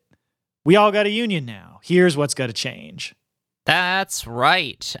ticket. We all got a union now. Here's what's got to change. That's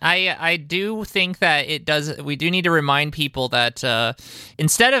right. I do think that we do need to remind people that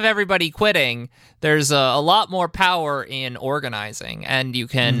instead of everybody quitting, there's a lot more power in organizing, and you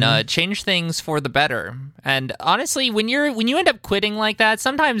can change things for the better. And honestly, when you end up quitting like that,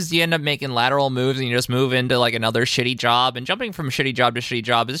 sometimes you end up making lateral moves and you just move into like another shitty job, and jumping from shitty job to shitty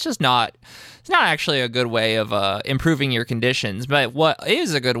job is just not actually a good way of improving your conditions. But what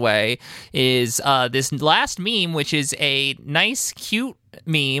is a good way is this last meme, which is a nice, cute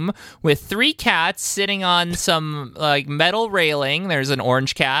meme with 3 cats sitting on some like metal railing. There's an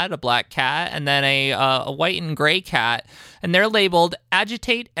orange cat, a black cat, and then a white and gray cat, and they're labeled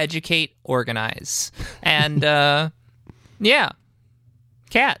agitate, educate, organize. And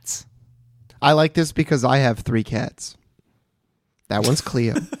cats. I like this because I have 3 cats. That one's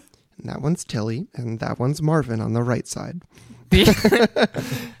Cleo, and that one's Tilly, and that one's Marvin on the right side.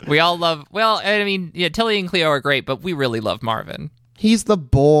 We all love, Tilly and Cleo are great, but we really love Marvin. He's the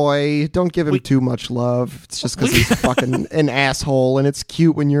boy. Don't give him too much love. It's just because he's fucking an asshole, and it's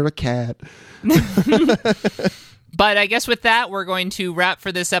cute when you're a cat. But I guess with that, we're going to wrap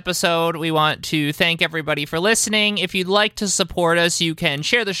for this episode. We want to thank everybody for listening. If you'd like to support us, you can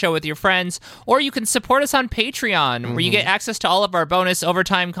share the show with your friends, or you can support us on Patreon, where you get access to all of our bonus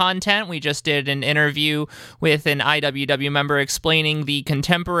overtime content. We just did an interview with an IWW member explaining the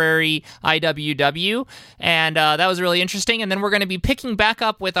contemporary IWW, and that was really interesting. And then we're going to be picking back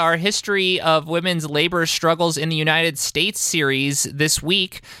up with our history of women's labor struggles in the United States series this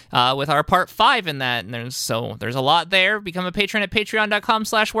week with our part 5 in that. And there's a lot there. Become a patron at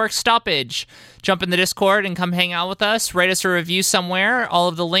patreon.com/workstoppage. Jump in the Discord and come hang out with us. Write us a review somewhere. All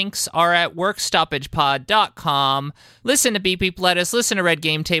of the links are at workstoppagepod.com. Listen to Beep Beep Lettuce, listen to Red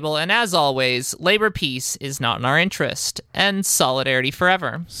Game Table, and as always, labor peace is not in our interest, and solidarity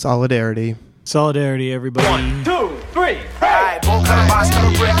forever. Solidarity. Solidarity, everybody. 1, 2, 3. Alright, both cut a box, cut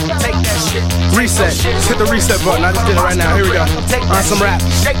a brick, take that shit. reset. Let's hit the reset button. I just did it right now. Here we go. On some rap.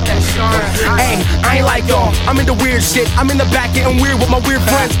 Hey, I ain't like y'all. I'm into weird shit. I'm in the back getting weird with my weird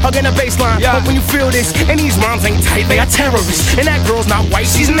friends. Hugging the baseline. But when you feel this, and these rhymes ain't tight, they are terrorists. And that girl's not white,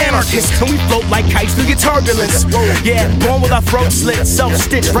 she's an anarchist. And we float like kites through your turbulence. Yeah, born with our throat slit,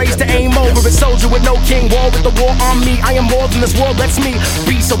 self-stitched, raised to aim over a soldier with no king. War with the war on me. I am more than this world lets me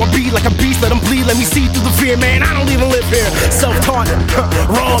be. So I be like a beast, let them bleed. Let me see through the fear, man. I don't even live here. Self-taught,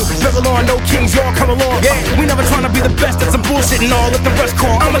 wrong. Babylon, no kings, y'all come along. Yeah, we never trying to be the best. That's some bullshit and all. Let the rest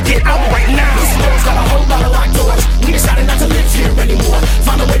call. I'ma get out right now. This world's got a whole lot of locked doors. We decided not to live here anymore.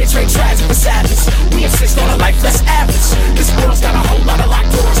 Find a way to trade tragic for sadness. We insist on a life less average. This world's got a whole lot of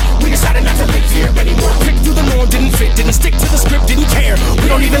locked doors. We decided not to live here anymore. Picked through the norm, didn't fit, didn't stick to the script, didn't care. We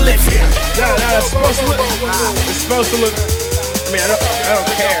don't even live here. No, it's supposed to look. It's supposed to look. I mean, I don't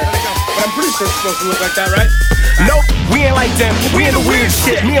care. But I'm pretty sure it's supposed to look like that, right? Nope, we ain't like them. We in the weird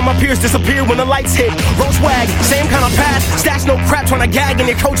shit. Me and my peers disappear when the lights hit. Roll swag, same kind of path. Stash no crap, trying to gag in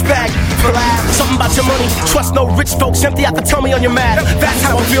your coach bag. For laugh, something about your money. Trust no rich folks, empty out the tummy on your mat. That's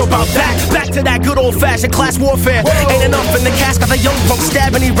how I feel about that. Back to that good old fashioned class warfare. Ain't enough in the cast, got the young punk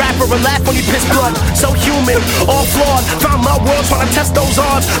stab any rapper and laugh when he piss blood. So human, all flawed. Found my world trying to test those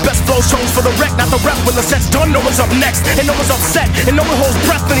odds. Best flow shows for the wreck, not the rep. When the set's done, no one's up next. And no one's upset, and no one holds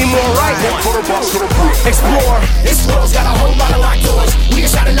breath anymore, right? Explore. This world's got a whole lot of locked doors. We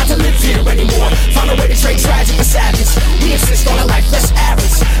decided not to live here anymore. Found a way to trade tragic for savage. We insist on a life less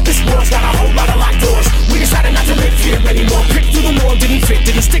average. This world's got a whole lot of locked doors. We decided not to live here anymore. Picked through the norm, didn't fit,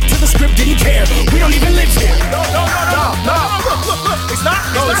 didn't stick to the script, didn't care. We don't even live here. No. Look. It's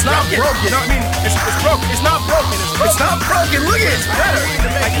not broken. You know what I mean? It's broken. It's not broken. It's not broken. Look at it. It's better.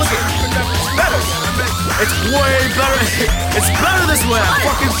 Like, look at it. It's better. It's way better. It's better this way.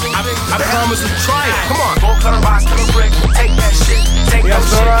 I promise to try it. Come on. Won't cut a box to the brick. Take that shit. Take that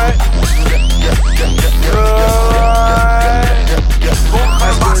shit. Alright. Won't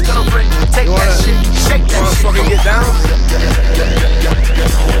cut a box to the brick. Take that shit. Shake that shit. Fucking get down.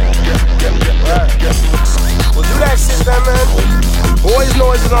 Right. Well, do that shit then, man. Boys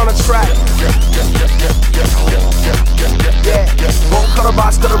Noise is on the track. Yeah. Won't cut a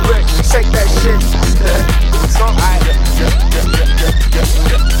box to the brick. Shake that shit. It's alright.